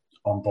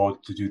on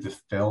board to do the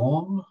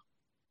film,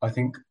 I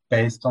think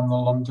based on the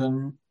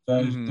London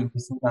version, the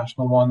recent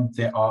national one.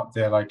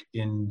 They're like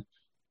in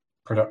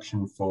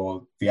production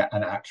for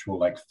an actual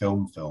like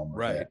film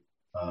right?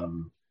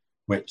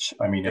 Which,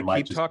 I mean, it might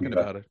keep just talking be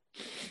about it.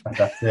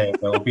 That's it.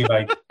 It'll be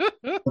like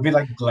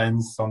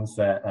Glenn's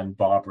Sunset and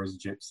Barbara's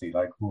Gypsy.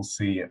 Like, we'll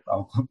see it.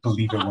 I'll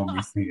believe it when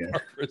we see it.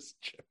 Barbara's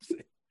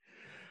Gypsy.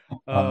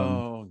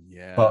 Oh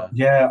yeah. But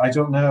yeah, I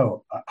don't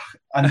know.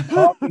 And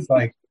part of me is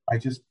like, I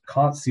just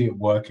can't see it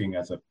working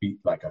as a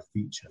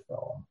feature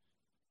film.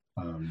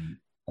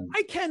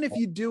 I can if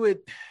you do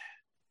it.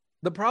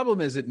 The problem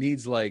is it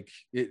needs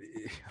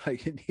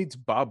it needs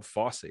Bob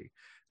Fosse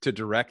to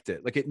direct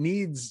it. Like, it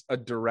needs a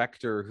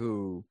director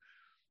who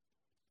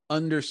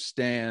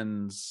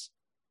understands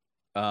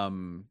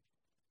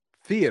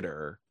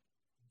theater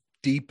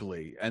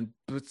deeply, and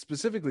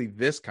specifically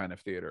this kind of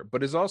theater,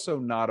 but is also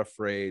not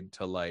afraid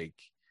to like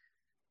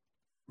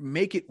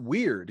make it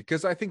weird,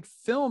 because I think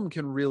film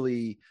can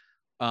really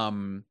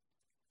in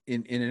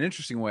an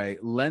interesting way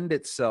lend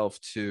itself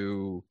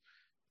to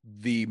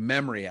the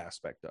memory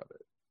aspect of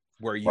it,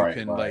 where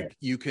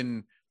you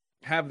can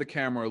have the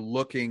camera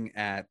looking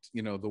at,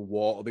 you know, the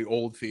wall, the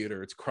old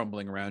theater, it's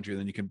crumbling around you, and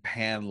then you can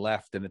pan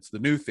left and it's the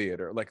new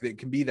theater. Like, it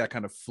can be that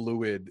kind of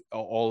fluid,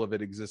 all of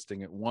it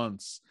existing at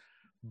once.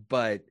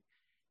 But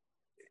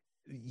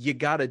you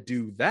got to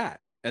do that,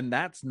 and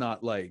that's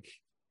not like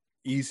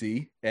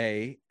easy,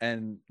 A,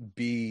 and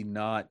B,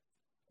 not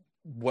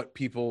what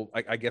people,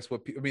 I guess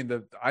what people, I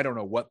mean, I don't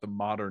know what the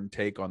modern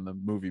take on the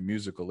movie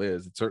musical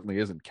is. It certainly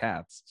isn't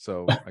Cats,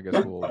 so I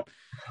guess we'll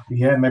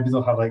yeah, maybe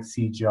they'll have like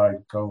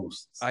CGI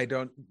ghosts.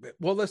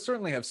 Well, they'll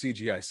certainly have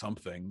CGI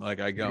something, like,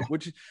 I go,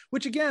 which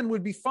again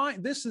would be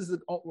fine. This is a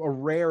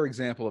rare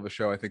example of a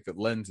show, I think, that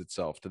lends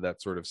itself to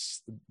that sort of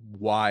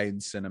wide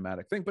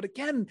cinematic thing. But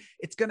again,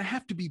 it's going to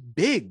have to be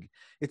big.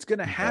 It's going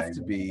to have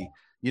to be,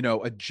 you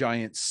know, a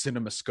giant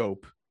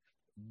CinemaScope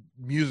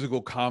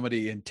musical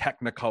comedy in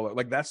Technicolor.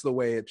 Like, that's the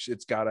way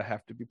it's got to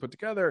have to be put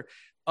together.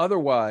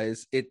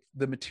 Otherwise,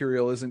 the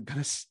material isn't going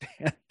to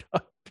stand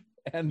up.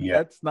 And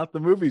that's not the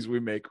movies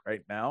we make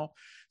right now.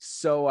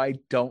 So I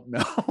don't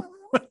know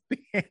what the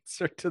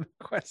answer to the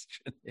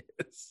question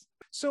is.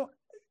 So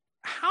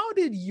how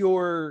did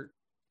you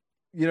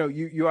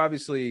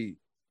obviously,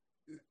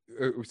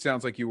 it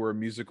sounds like you were a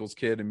musicals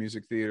kid, a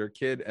music theater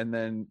kid, and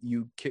then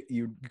you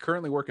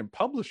currently work in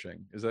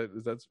publishing. Is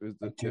that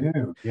I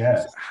do,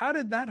 yes. So how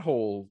did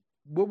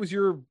what was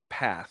your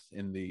path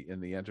in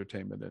the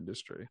entertainment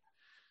industry?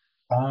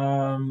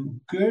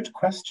 Good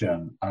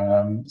question.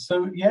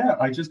 So yeah,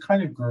 I just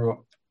kind of grew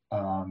up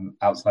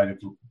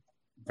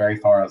very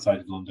far outside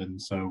of London,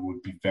 so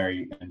would be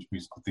very into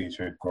musical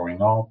theatre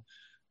growing up.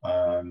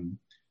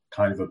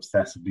 Kind of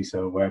obsessively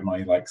so, where my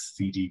like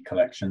CD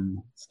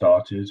collection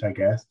started, I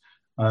guess.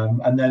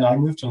 And then I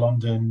moved to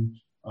London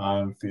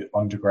for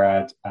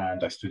undergrad,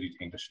 and I studied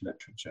English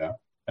literature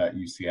at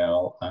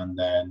UCL, and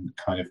then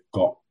kind of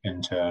got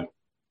into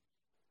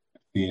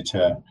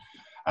theatre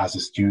as a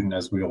student,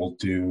 as we all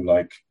do,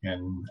 like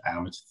in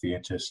amateur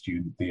theatre,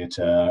 student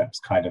theatre. It's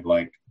kind of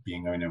like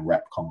being in a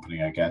rep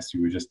company, I guess.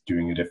 You were just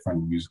doing a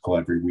different musical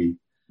every week.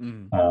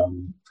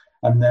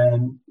 And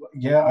then,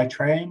 yeah, I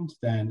trained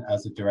then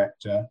as a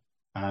director,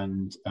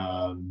 and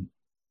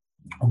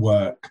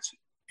worked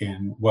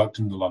in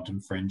the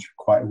London Fringe for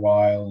quite a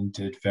while, and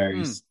did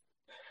various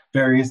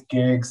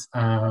gigs.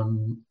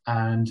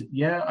 And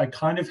yeah, I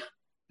kind of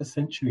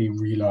essentially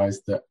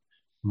realized that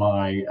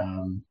my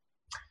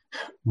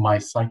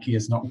psyche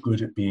is not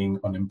good at being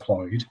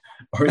unemployed,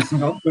 or it's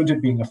not good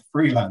at being a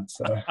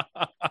freelancer.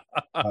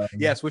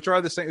 Yes, which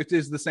are the same. It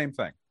is the same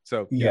thing.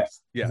 So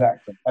yes,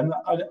 exactly. And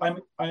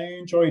I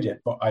enjoyed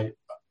it, but I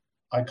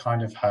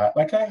kind of had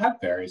I had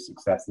various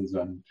successes,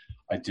 and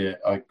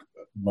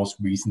most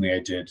recently I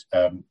did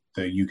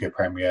the UK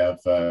premiere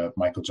of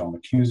Michael John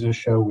McHugh's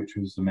show, which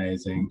was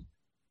amazing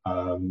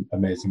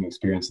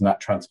experience, and that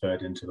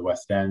transferred into the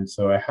West End.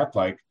 So I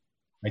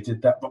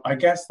did that, but I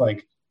guess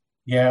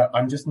yeah,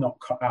 I'm just not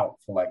cut out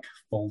for like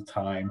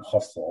full-time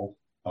hustle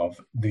of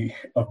the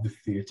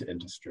theatre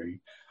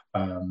industry.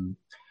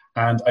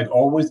 And I'd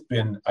always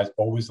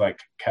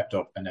kept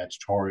up an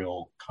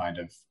editorial kind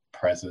of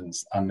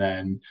presence. And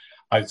then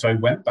I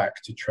went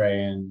back to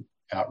train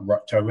I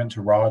went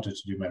to RADA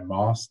to do my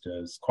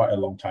master's quite a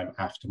long time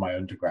after my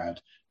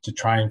undergrad, to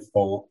try and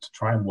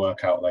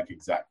work out like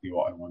exactly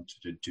what I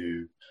wanted to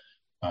do.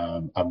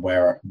 And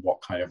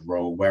what kind of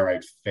role, where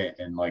I'd fit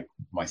in like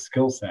my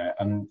skill set.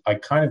 And I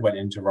kind of went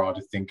into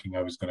RADA thinking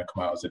I was going to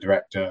come out as a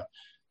director,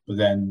 but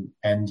then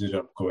ended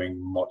up going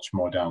much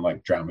more down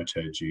like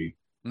dramaturgy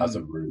as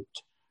a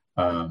route.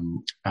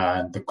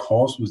 And the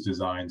course was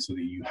designed so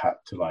that you had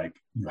to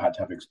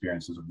have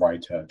experience as a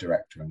writer,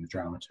 director, and a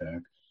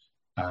dramaturg.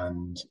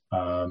 And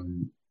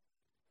I'm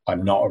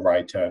not a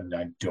writer, and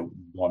I don't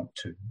want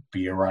to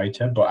be a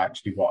writer, but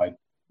actually what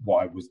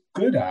I was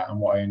good at and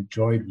what I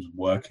enjoyed was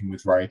working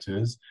with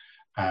writers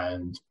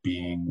and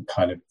being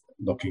kind of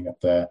looking at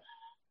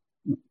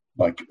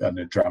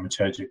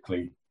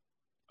dramaturgically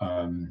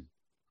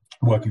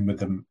working with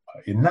them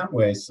in that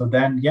way. So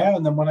then,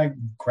 and then when I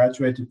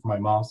graduated from my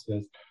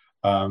master's,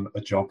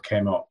 a job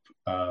came up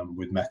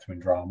with Methuen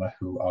Drama,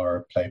 who are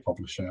a play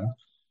publisher.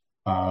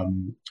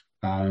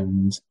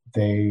 And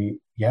they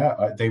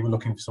were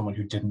looking for someone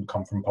who didn't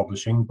come from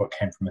publishing, but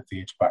came from a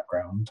theatre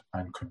background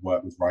and could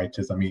work with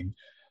writers. I mean,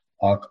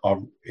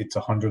 it's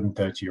a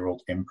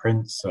 130-year-old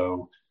imprint,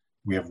 so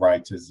we have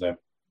writers like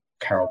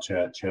Carol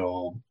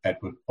Churchill,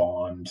 Edward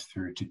Bond,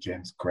 through to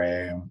James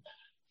Graham,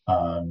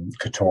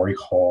 Katori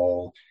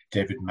Hall,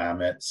 David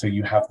Mamet. So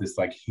you have this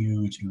like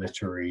huge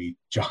literary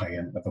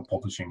giant of a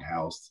publishing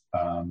house,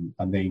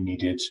 and they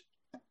needed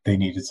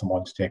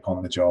someone to take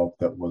on the job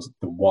that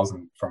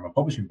wasn't from a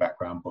publishing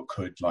background, but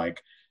could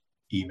like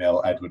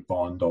email Edward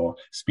Bond or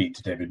speak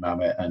to David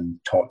Mamet and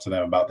talk to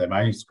them about their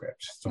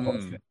manuscript.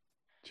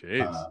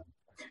 Jeez.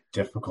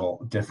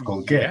 Difficult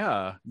gig.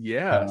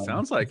 Yeah,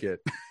 sounds like it.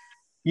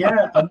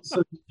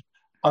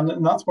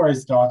 and that's where I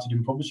started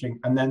in publishing.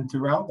 And then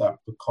throughout that,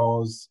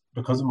 because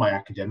of my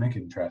academic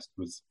interest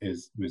was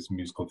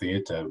musical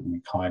theatre,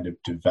 we kind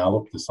of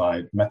developed the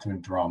side.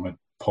 Methuen Drama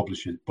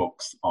publishes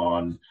books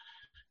on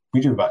we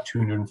do about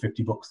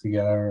 250 books a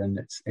year, and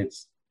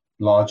it's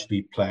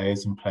largely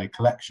plays and play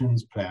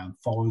collections, play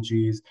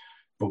anthologies,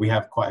 but we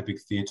have quite a big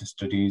theatre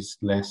studies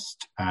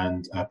list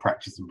and a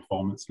practice and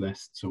performance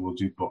list. So we'll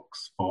do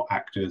books for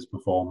actors,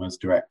 performers,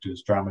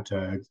 directors,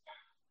 dramaturgs.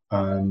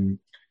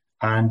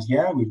 And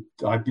yeah,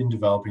 I've been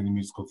developing the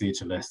musical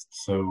theatre list,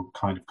 so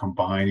kind of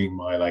combining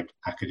my like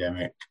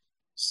academic,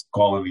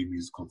 scholarly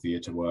musical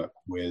theatre work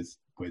with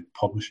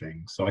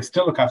publishing. So I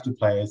still look after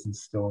plays and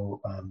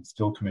still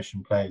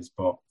commission plays,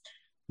 but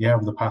yeah,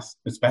 over the past,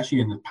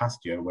 especially in the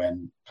past year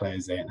when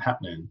plays ain't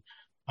happening,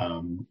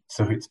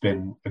 so it's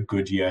been a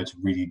good year to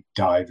really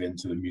dive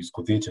into the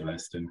musical theatre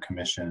list and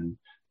commission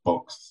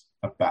books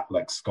about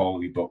like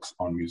scholarly books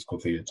on musical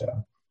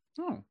theatre.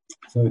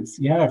 So it's,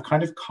 yeah, I've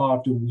kind of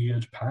carved a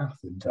weird path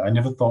into. I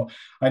never thought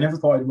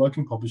I'd work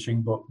in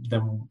publishing, but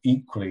then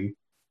equally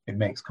it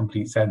makes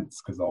complete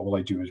sense because all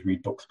I do is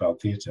read books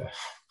about theatre.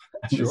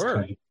 Sure.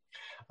 Kind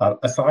of,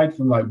 aside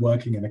from like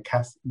working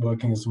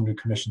as someone who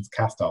commissions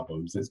cast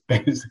albums, it's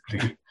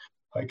basically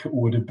like it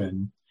would have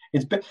been.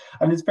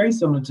 And it's very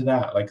similar to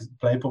that. Like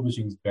play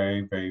publishing is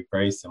very, very,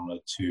 very similar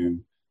to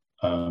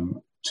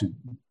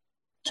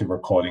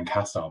recording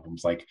cast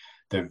albums. Like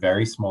they're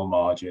very small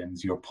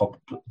margins.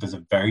 There's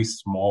a very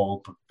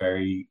small but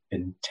very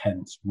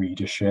intense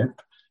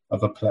readership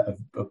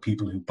of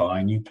people who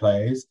buy new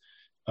plays.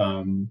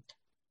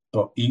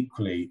 But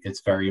equally,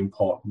 it's very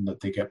important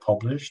that they get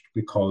published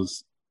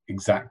because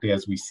exactly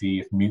as we see,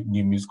 if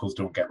new musicals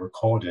don't get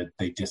recorded,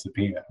 they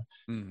disappear.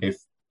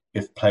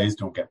 If plays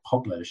don't get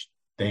published,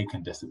 they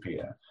can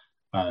disappear.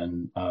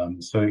 And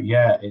so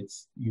yeah,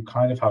 you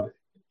kind of have.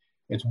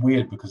 It's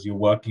weird because you're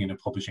working in a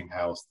publishing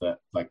house that,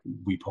 like,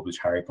 we publish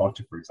Harry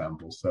Potter, for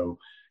example. So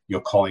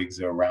your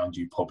colleagues are around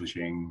you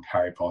publishing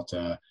Harry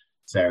Potter,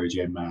 Sarah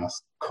J.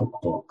 Maas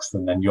cookbooks,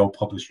 and then you're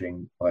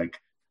publishing like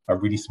a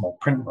really small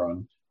print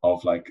run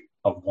of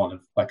one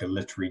of like a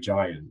literary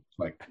giant,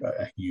 like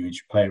a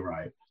huge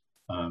playwright.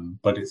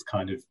 But it's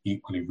kind of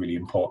equally really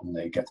important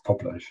that it gets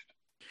published.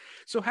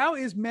 So how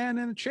is Man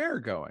in a Chair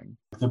going?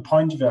 The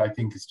point of it, I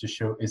think, is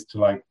to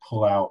like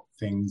pull out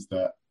things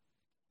that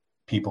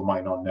people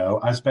might not know,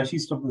 especially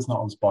stuff that's not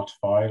on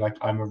Spotify. Like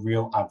I'm a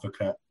real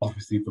advocate,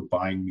 obviously, for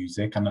buying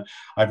music, and I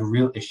have a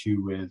real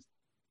issue with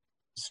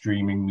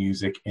streaming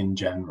music in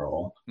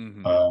general,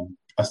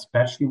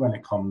 especially when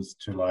it comes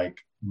to like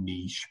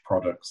niche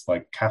products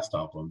like cast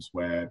albums,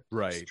 where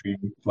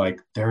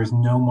there is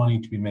no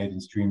money to be made in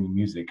streaming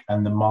music,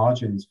 and the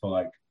margins for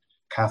like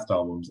cast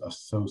albums are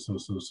so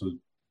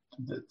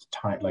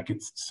tight. Like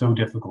it's so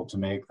difficult to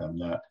make them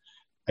that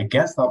I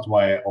guess that's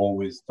why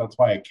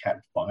I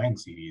kept buying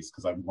CDs,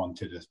 because I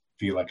wanted to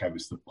feel like I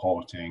was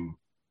supporting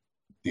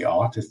the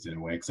artist in a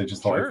way. Because I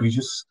just thought,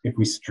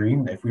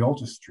 if we all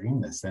just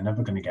stream this, they're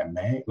never going to get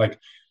made. Like,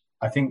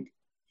 I think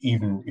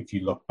even if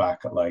you look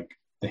back at like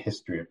the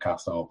history of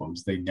cast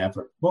albums, in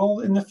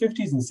the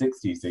 50s and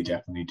 60s, they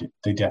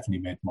definitely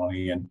made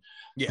money, and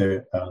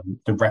the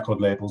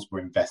record labels were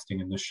investing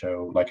in the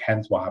show. Like,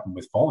 hence what happened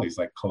with Follies.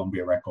 Like,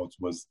 Columbia Records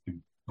was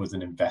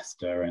an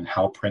investor, and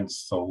Hal Prince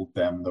sold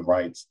them the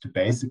rights to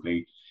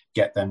basically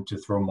get them to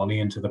throw money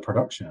into the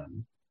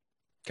production.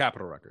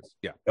 Capitol Records,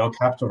 yeah. Oh,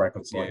 Capitol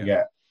Records,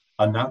 yeah.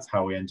 And that's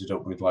how we ended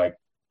up with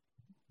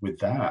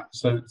that.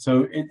 So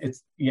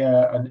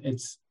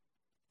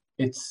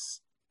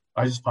it's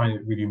I just find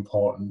it really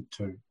important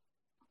to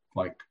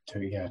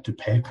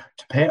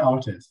pay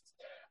artists.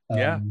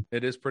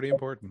 It is pretty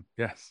important.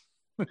 Yes.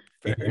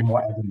 In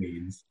whatever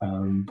means,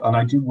 and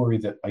I do worry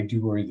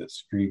that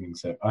streaming.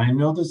 So I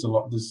know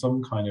there's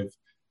some kind of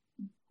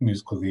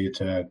musical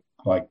theatre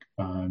like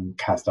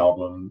cast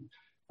album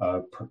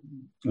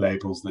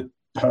labels that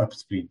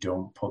purposefully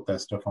don't put their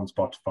stuff on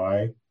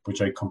Spotify,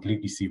 which I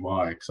completely see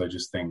why, because I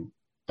just think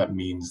that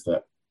means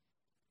that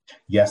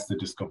yes, the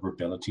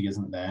discoverability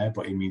isn't there,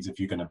 but it means if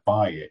you're going to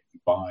buy it, you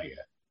buy it.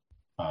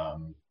 I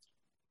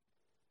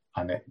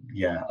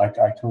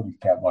totally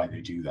get why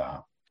they do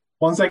that.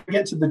 Once I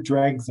get to the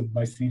dregs of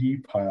my CD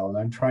pile and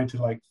I'm trying to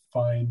like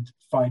find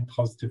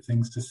positive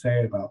things to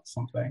say about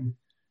something.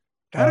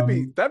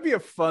 That'd be a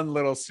fun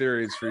little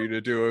series for you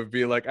to do. It'd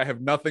be like, I have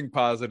nothing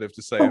positive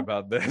to say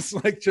about this.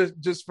 Like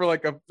just for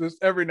like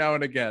just every now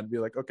and again, be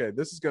like, okay,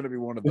 this is going to be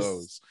one of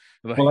those.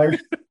 Like... Well,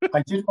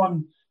 I did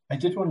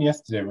one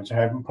yesterday, which I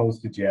haven't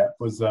posted yet.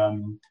 Was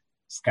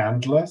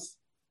Scandalous,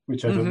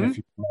 which I don't know if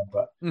you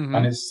remember,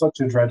 and it's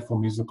such a dreadful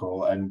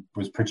musical and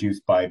was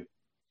produced by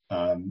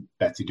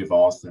Betsy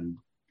DeVos, and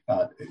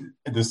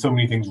there's so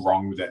many things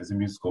wrong with it as a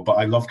musical, but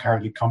I love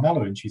Carolee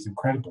Carmello and she's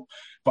incredible.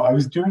 But I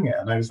was doing it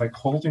and I was like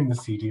holding the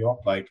CD up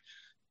like,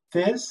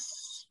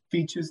 this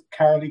features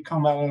Carolee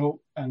Carmello,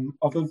 and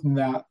other than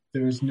that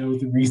there is no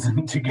other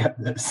reason to get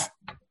this,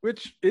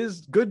 which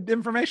is good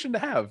information to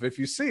have if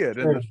you see it.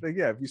 Sure. And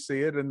if you see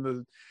it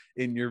in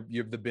your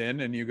the bin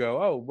and you go,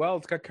 oh well,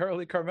 it's got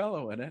Carolee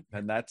Carmello in it,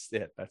 and that's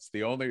it. That's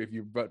the only, if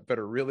you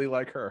better really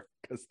like her,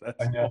 because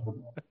that's, I know.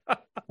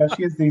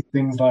 Especially as these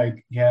things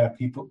like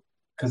people,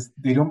 because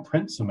they don't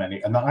print so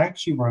many, and I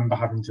actually remember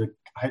having to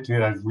I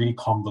really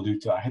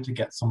convoluted. I had to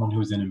get someone who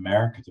was in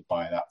America to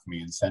buy that for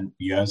me and sent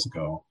years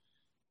ago.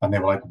 And they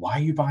were like, "Why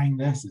are you buying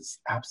this? It's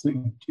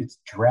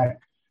dreck."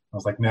 I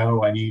was like,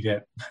 "No, I need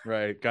it."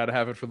 Right, got to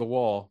have it for the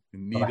wall. You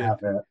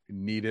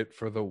need it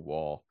for the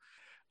wall.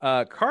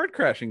 Card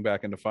crashing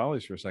back into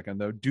Follies for a second,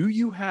 though. Do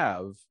you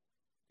have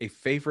a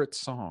favorite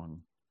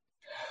song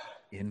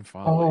in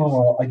Follies?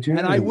 Oh, I do.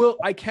 And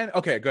I can.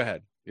 Okay, go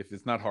ahead. If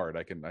it's not hard,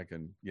 I can.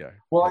 Yeah.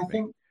 Well,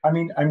 I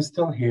mean, I'm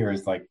Still Here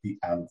is like the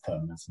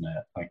anthem, isn't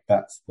it? Like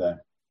that's the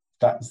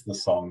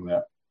song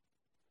that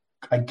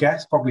I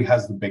guess probably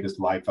has the biggest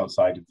life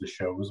outside of the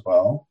show as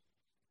well.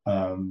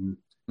 And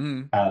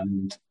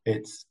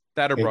it's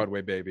that or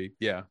Broadway Baby,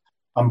 yeah.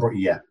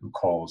 Yeah, of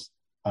course.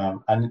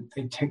 And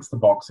it ticks the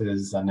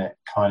boxes, and it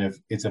kind of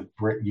is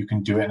you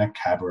can do it in a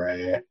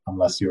cabaret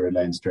unless you're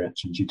Elaine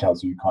Stritch, and she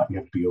tells you you have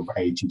to be over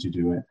 80 to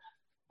do it.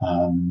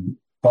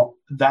 But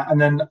that,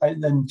 and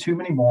then Too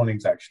Many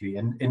Mornings, actually,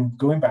 and in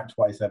going back to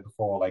what I said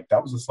before, like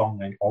that was a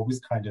song I always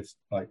kind of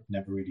like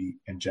never really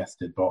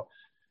ingested, but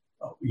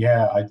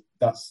yeah,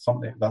 that's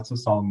a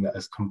song that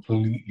has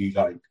completely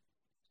like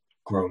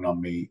grown on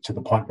me to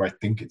the point where I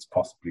think it's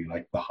possibly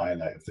like the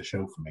highlight of the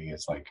show for me.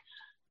 It's like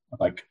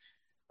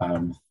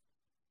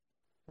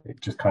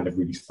it just kind of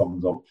really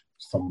sums up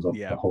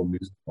the whole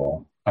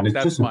musical, and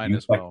it's just mine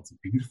as well. It's a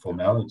beautiful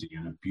melody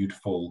and a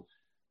beautiful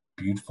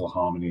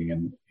harmony,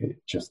 and it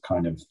just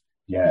kind of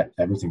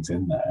everything's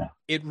in there.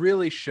 It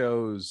really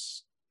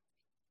shows.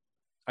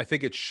 I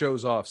think it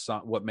shows off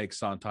what makes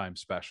Sondheim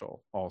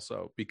special,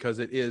 also, because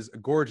it is a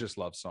gorgeous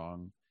love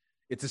song.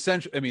 It's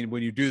essential. I mean,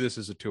 when you do this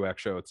as a 2-act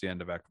show, it's the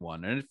end of Act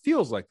 1, and it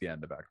feels like the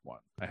end of Act 1.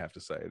 I have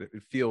to say,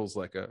 it feels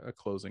like a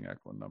closing Act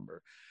 1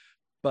 number,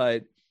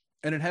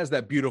 and it has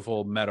that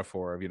beautiful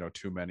metaphor of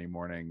too many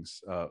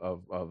mornings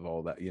of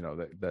all that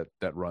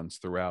that runs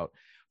throughout.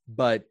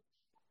 But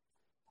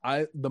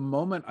the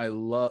moment I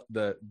love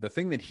the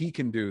thing that he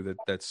can do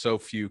that so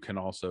few can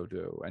also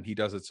do, and he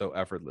does it so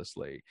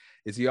effortlessly,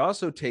 is he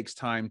also takes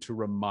time to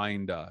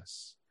remind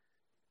us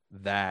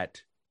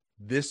that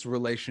this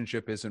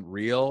relationship isn't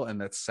real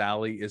and that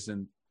Sally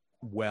isn't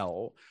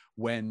well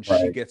when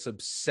she gets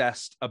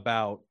obsessed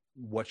about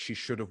what she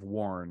should have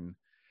worn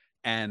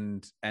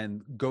and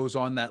goes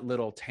on that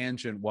little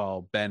tangent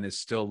while Ben is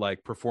still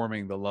like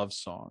performing the love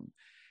song.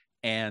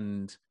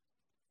 And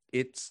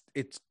it's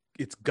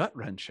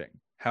gut-wrenching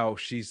how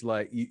she's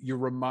like,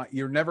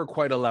 you're never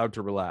quite allowed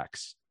to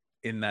relax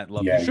in that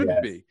love. You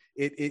shouldn't be.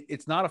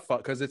 It's not a fun,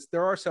 because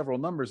there are several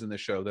numbers in the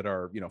show that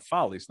are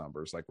Follies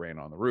numbers, like Rain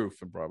on the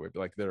Roof and Broadway,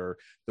 like that are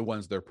the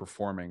ones they're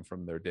performing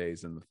from their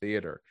days in the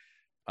theater.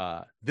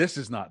 This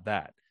is not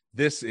that.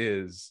 This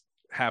is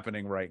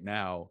happening right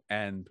now,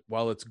 and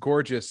while it's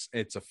gorgeous,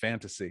 it's a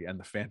fantasy, and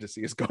the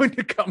fantasy is going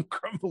to come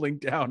crumbling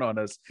down on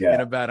us in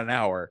about an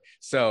hour.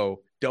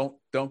 So don't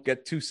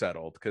get too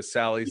settled, because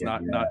Sally's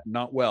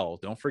not well.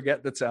 Don't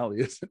forget that Sally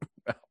isn't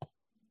well.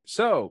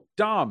 So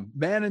Dom,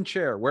 Man and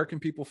Chair, where can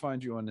people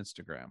find you on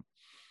Instagram?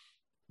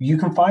 You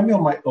can find me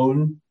on my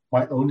own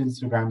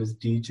Instagram is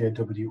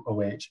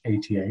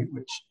DJWOH88,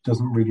 which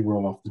doesn't really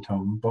roll off the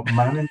tongue, but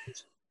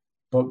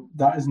but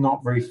that is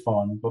not very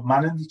fun. But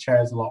Man in the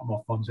Chair is a lot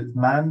more fun. So it's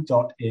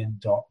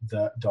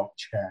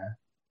man.in.the.chair.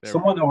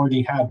 Someone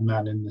already had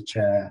Man in the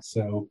Chair,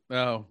 so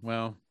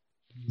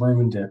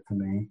ruined it for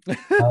me.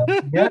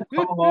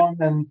 Come along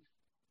and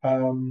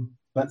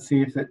let's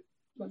see if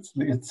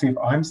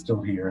I'm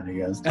still here in a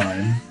year's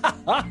time.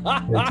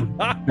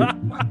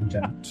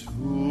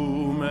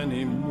 Too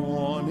many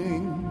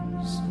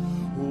mornings,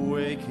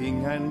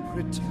 waking and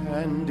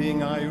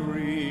pretending I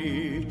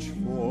reach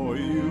for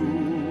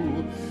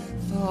you.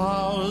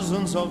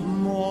 Thousands of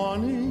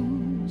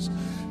mornings,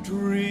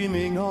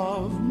 dreaming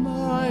of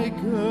my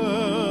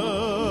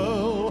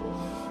girl.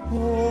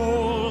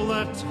 All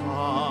that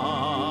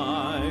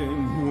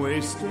time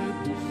wasted,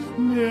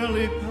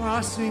 merely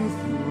passing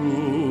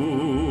through.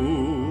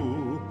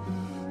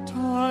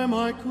 Time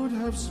I could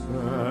have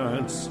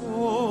spent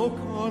so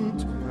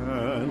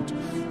content,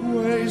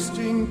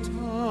 wasting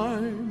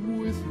time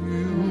with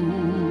you.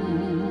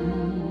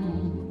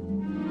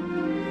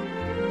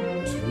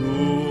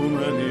 Too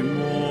many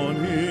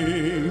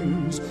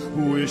mornings,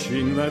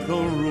 wishing that the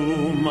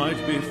room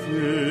might be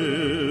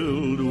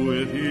filled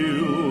with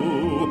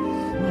you.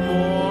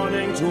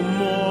 Morning to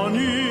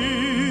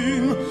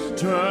morning,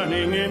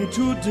 turning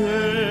into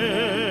days.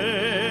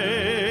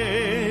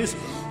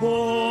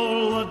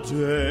 All the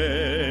days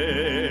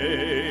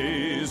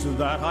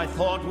that I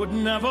thought would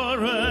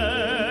never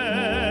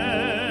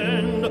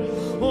end.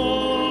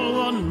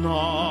 All the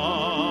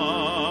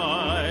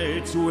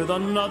nights with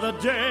another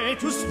day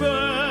to spend.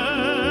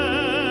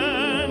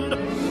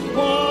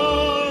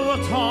 All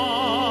the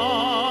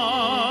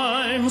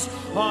times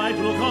I'd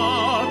look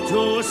up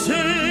to see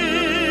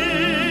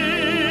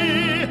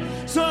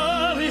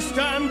Sally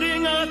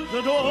standing at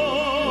the door,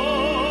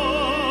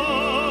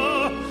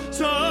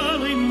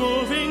 Sally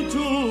moving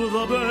to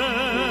the bed,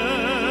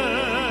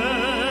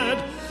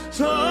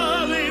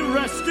 Sally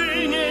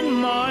resting in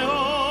my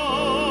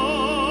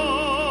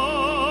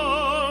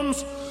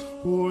arms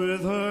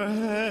with her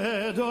head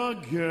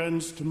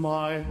against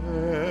my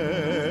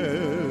head.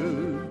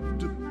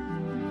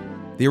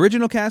 The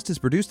original cast is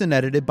produced and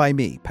edited by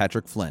me,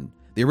 Patrick Flynn.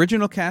 The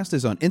Original Cast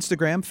is on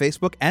Instagram,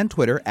 Facebook, and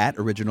Twitter at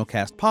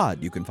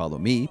OriginalCastPod. You can follow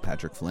me,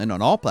 Patrick Flynn,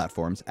 on all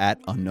platforms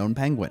at Unknown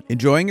Penguin.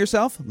 Enjoying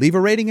yourself? Leave a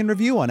rating and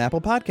review on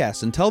Apple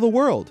Podcasts and tell the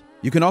world.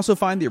 You can also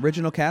find The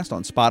Original Cast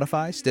on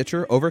Spotify,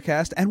 Stitcher,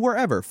 Overcast, and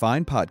wherever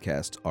fine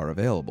podcasts are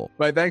available.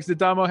 My thanks to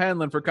Damo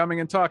Hanlon for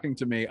coming and talking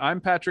to me. I'm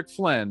Patrick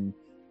Flynn,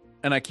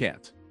 and I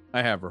can't.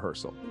 I have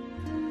rehearsal.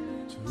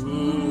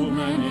 Too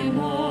many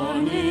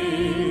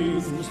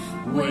mornings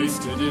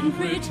wasted in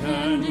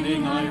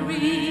pretending I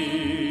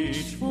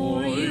reach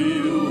for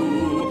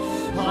you.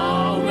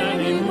 How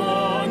many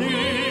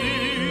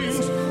mornings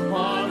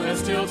are there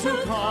still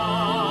to come?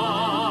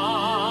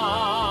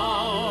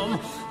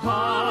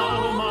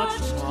 How much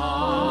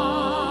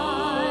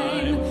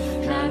time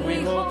can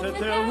we hope that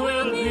there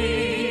will be?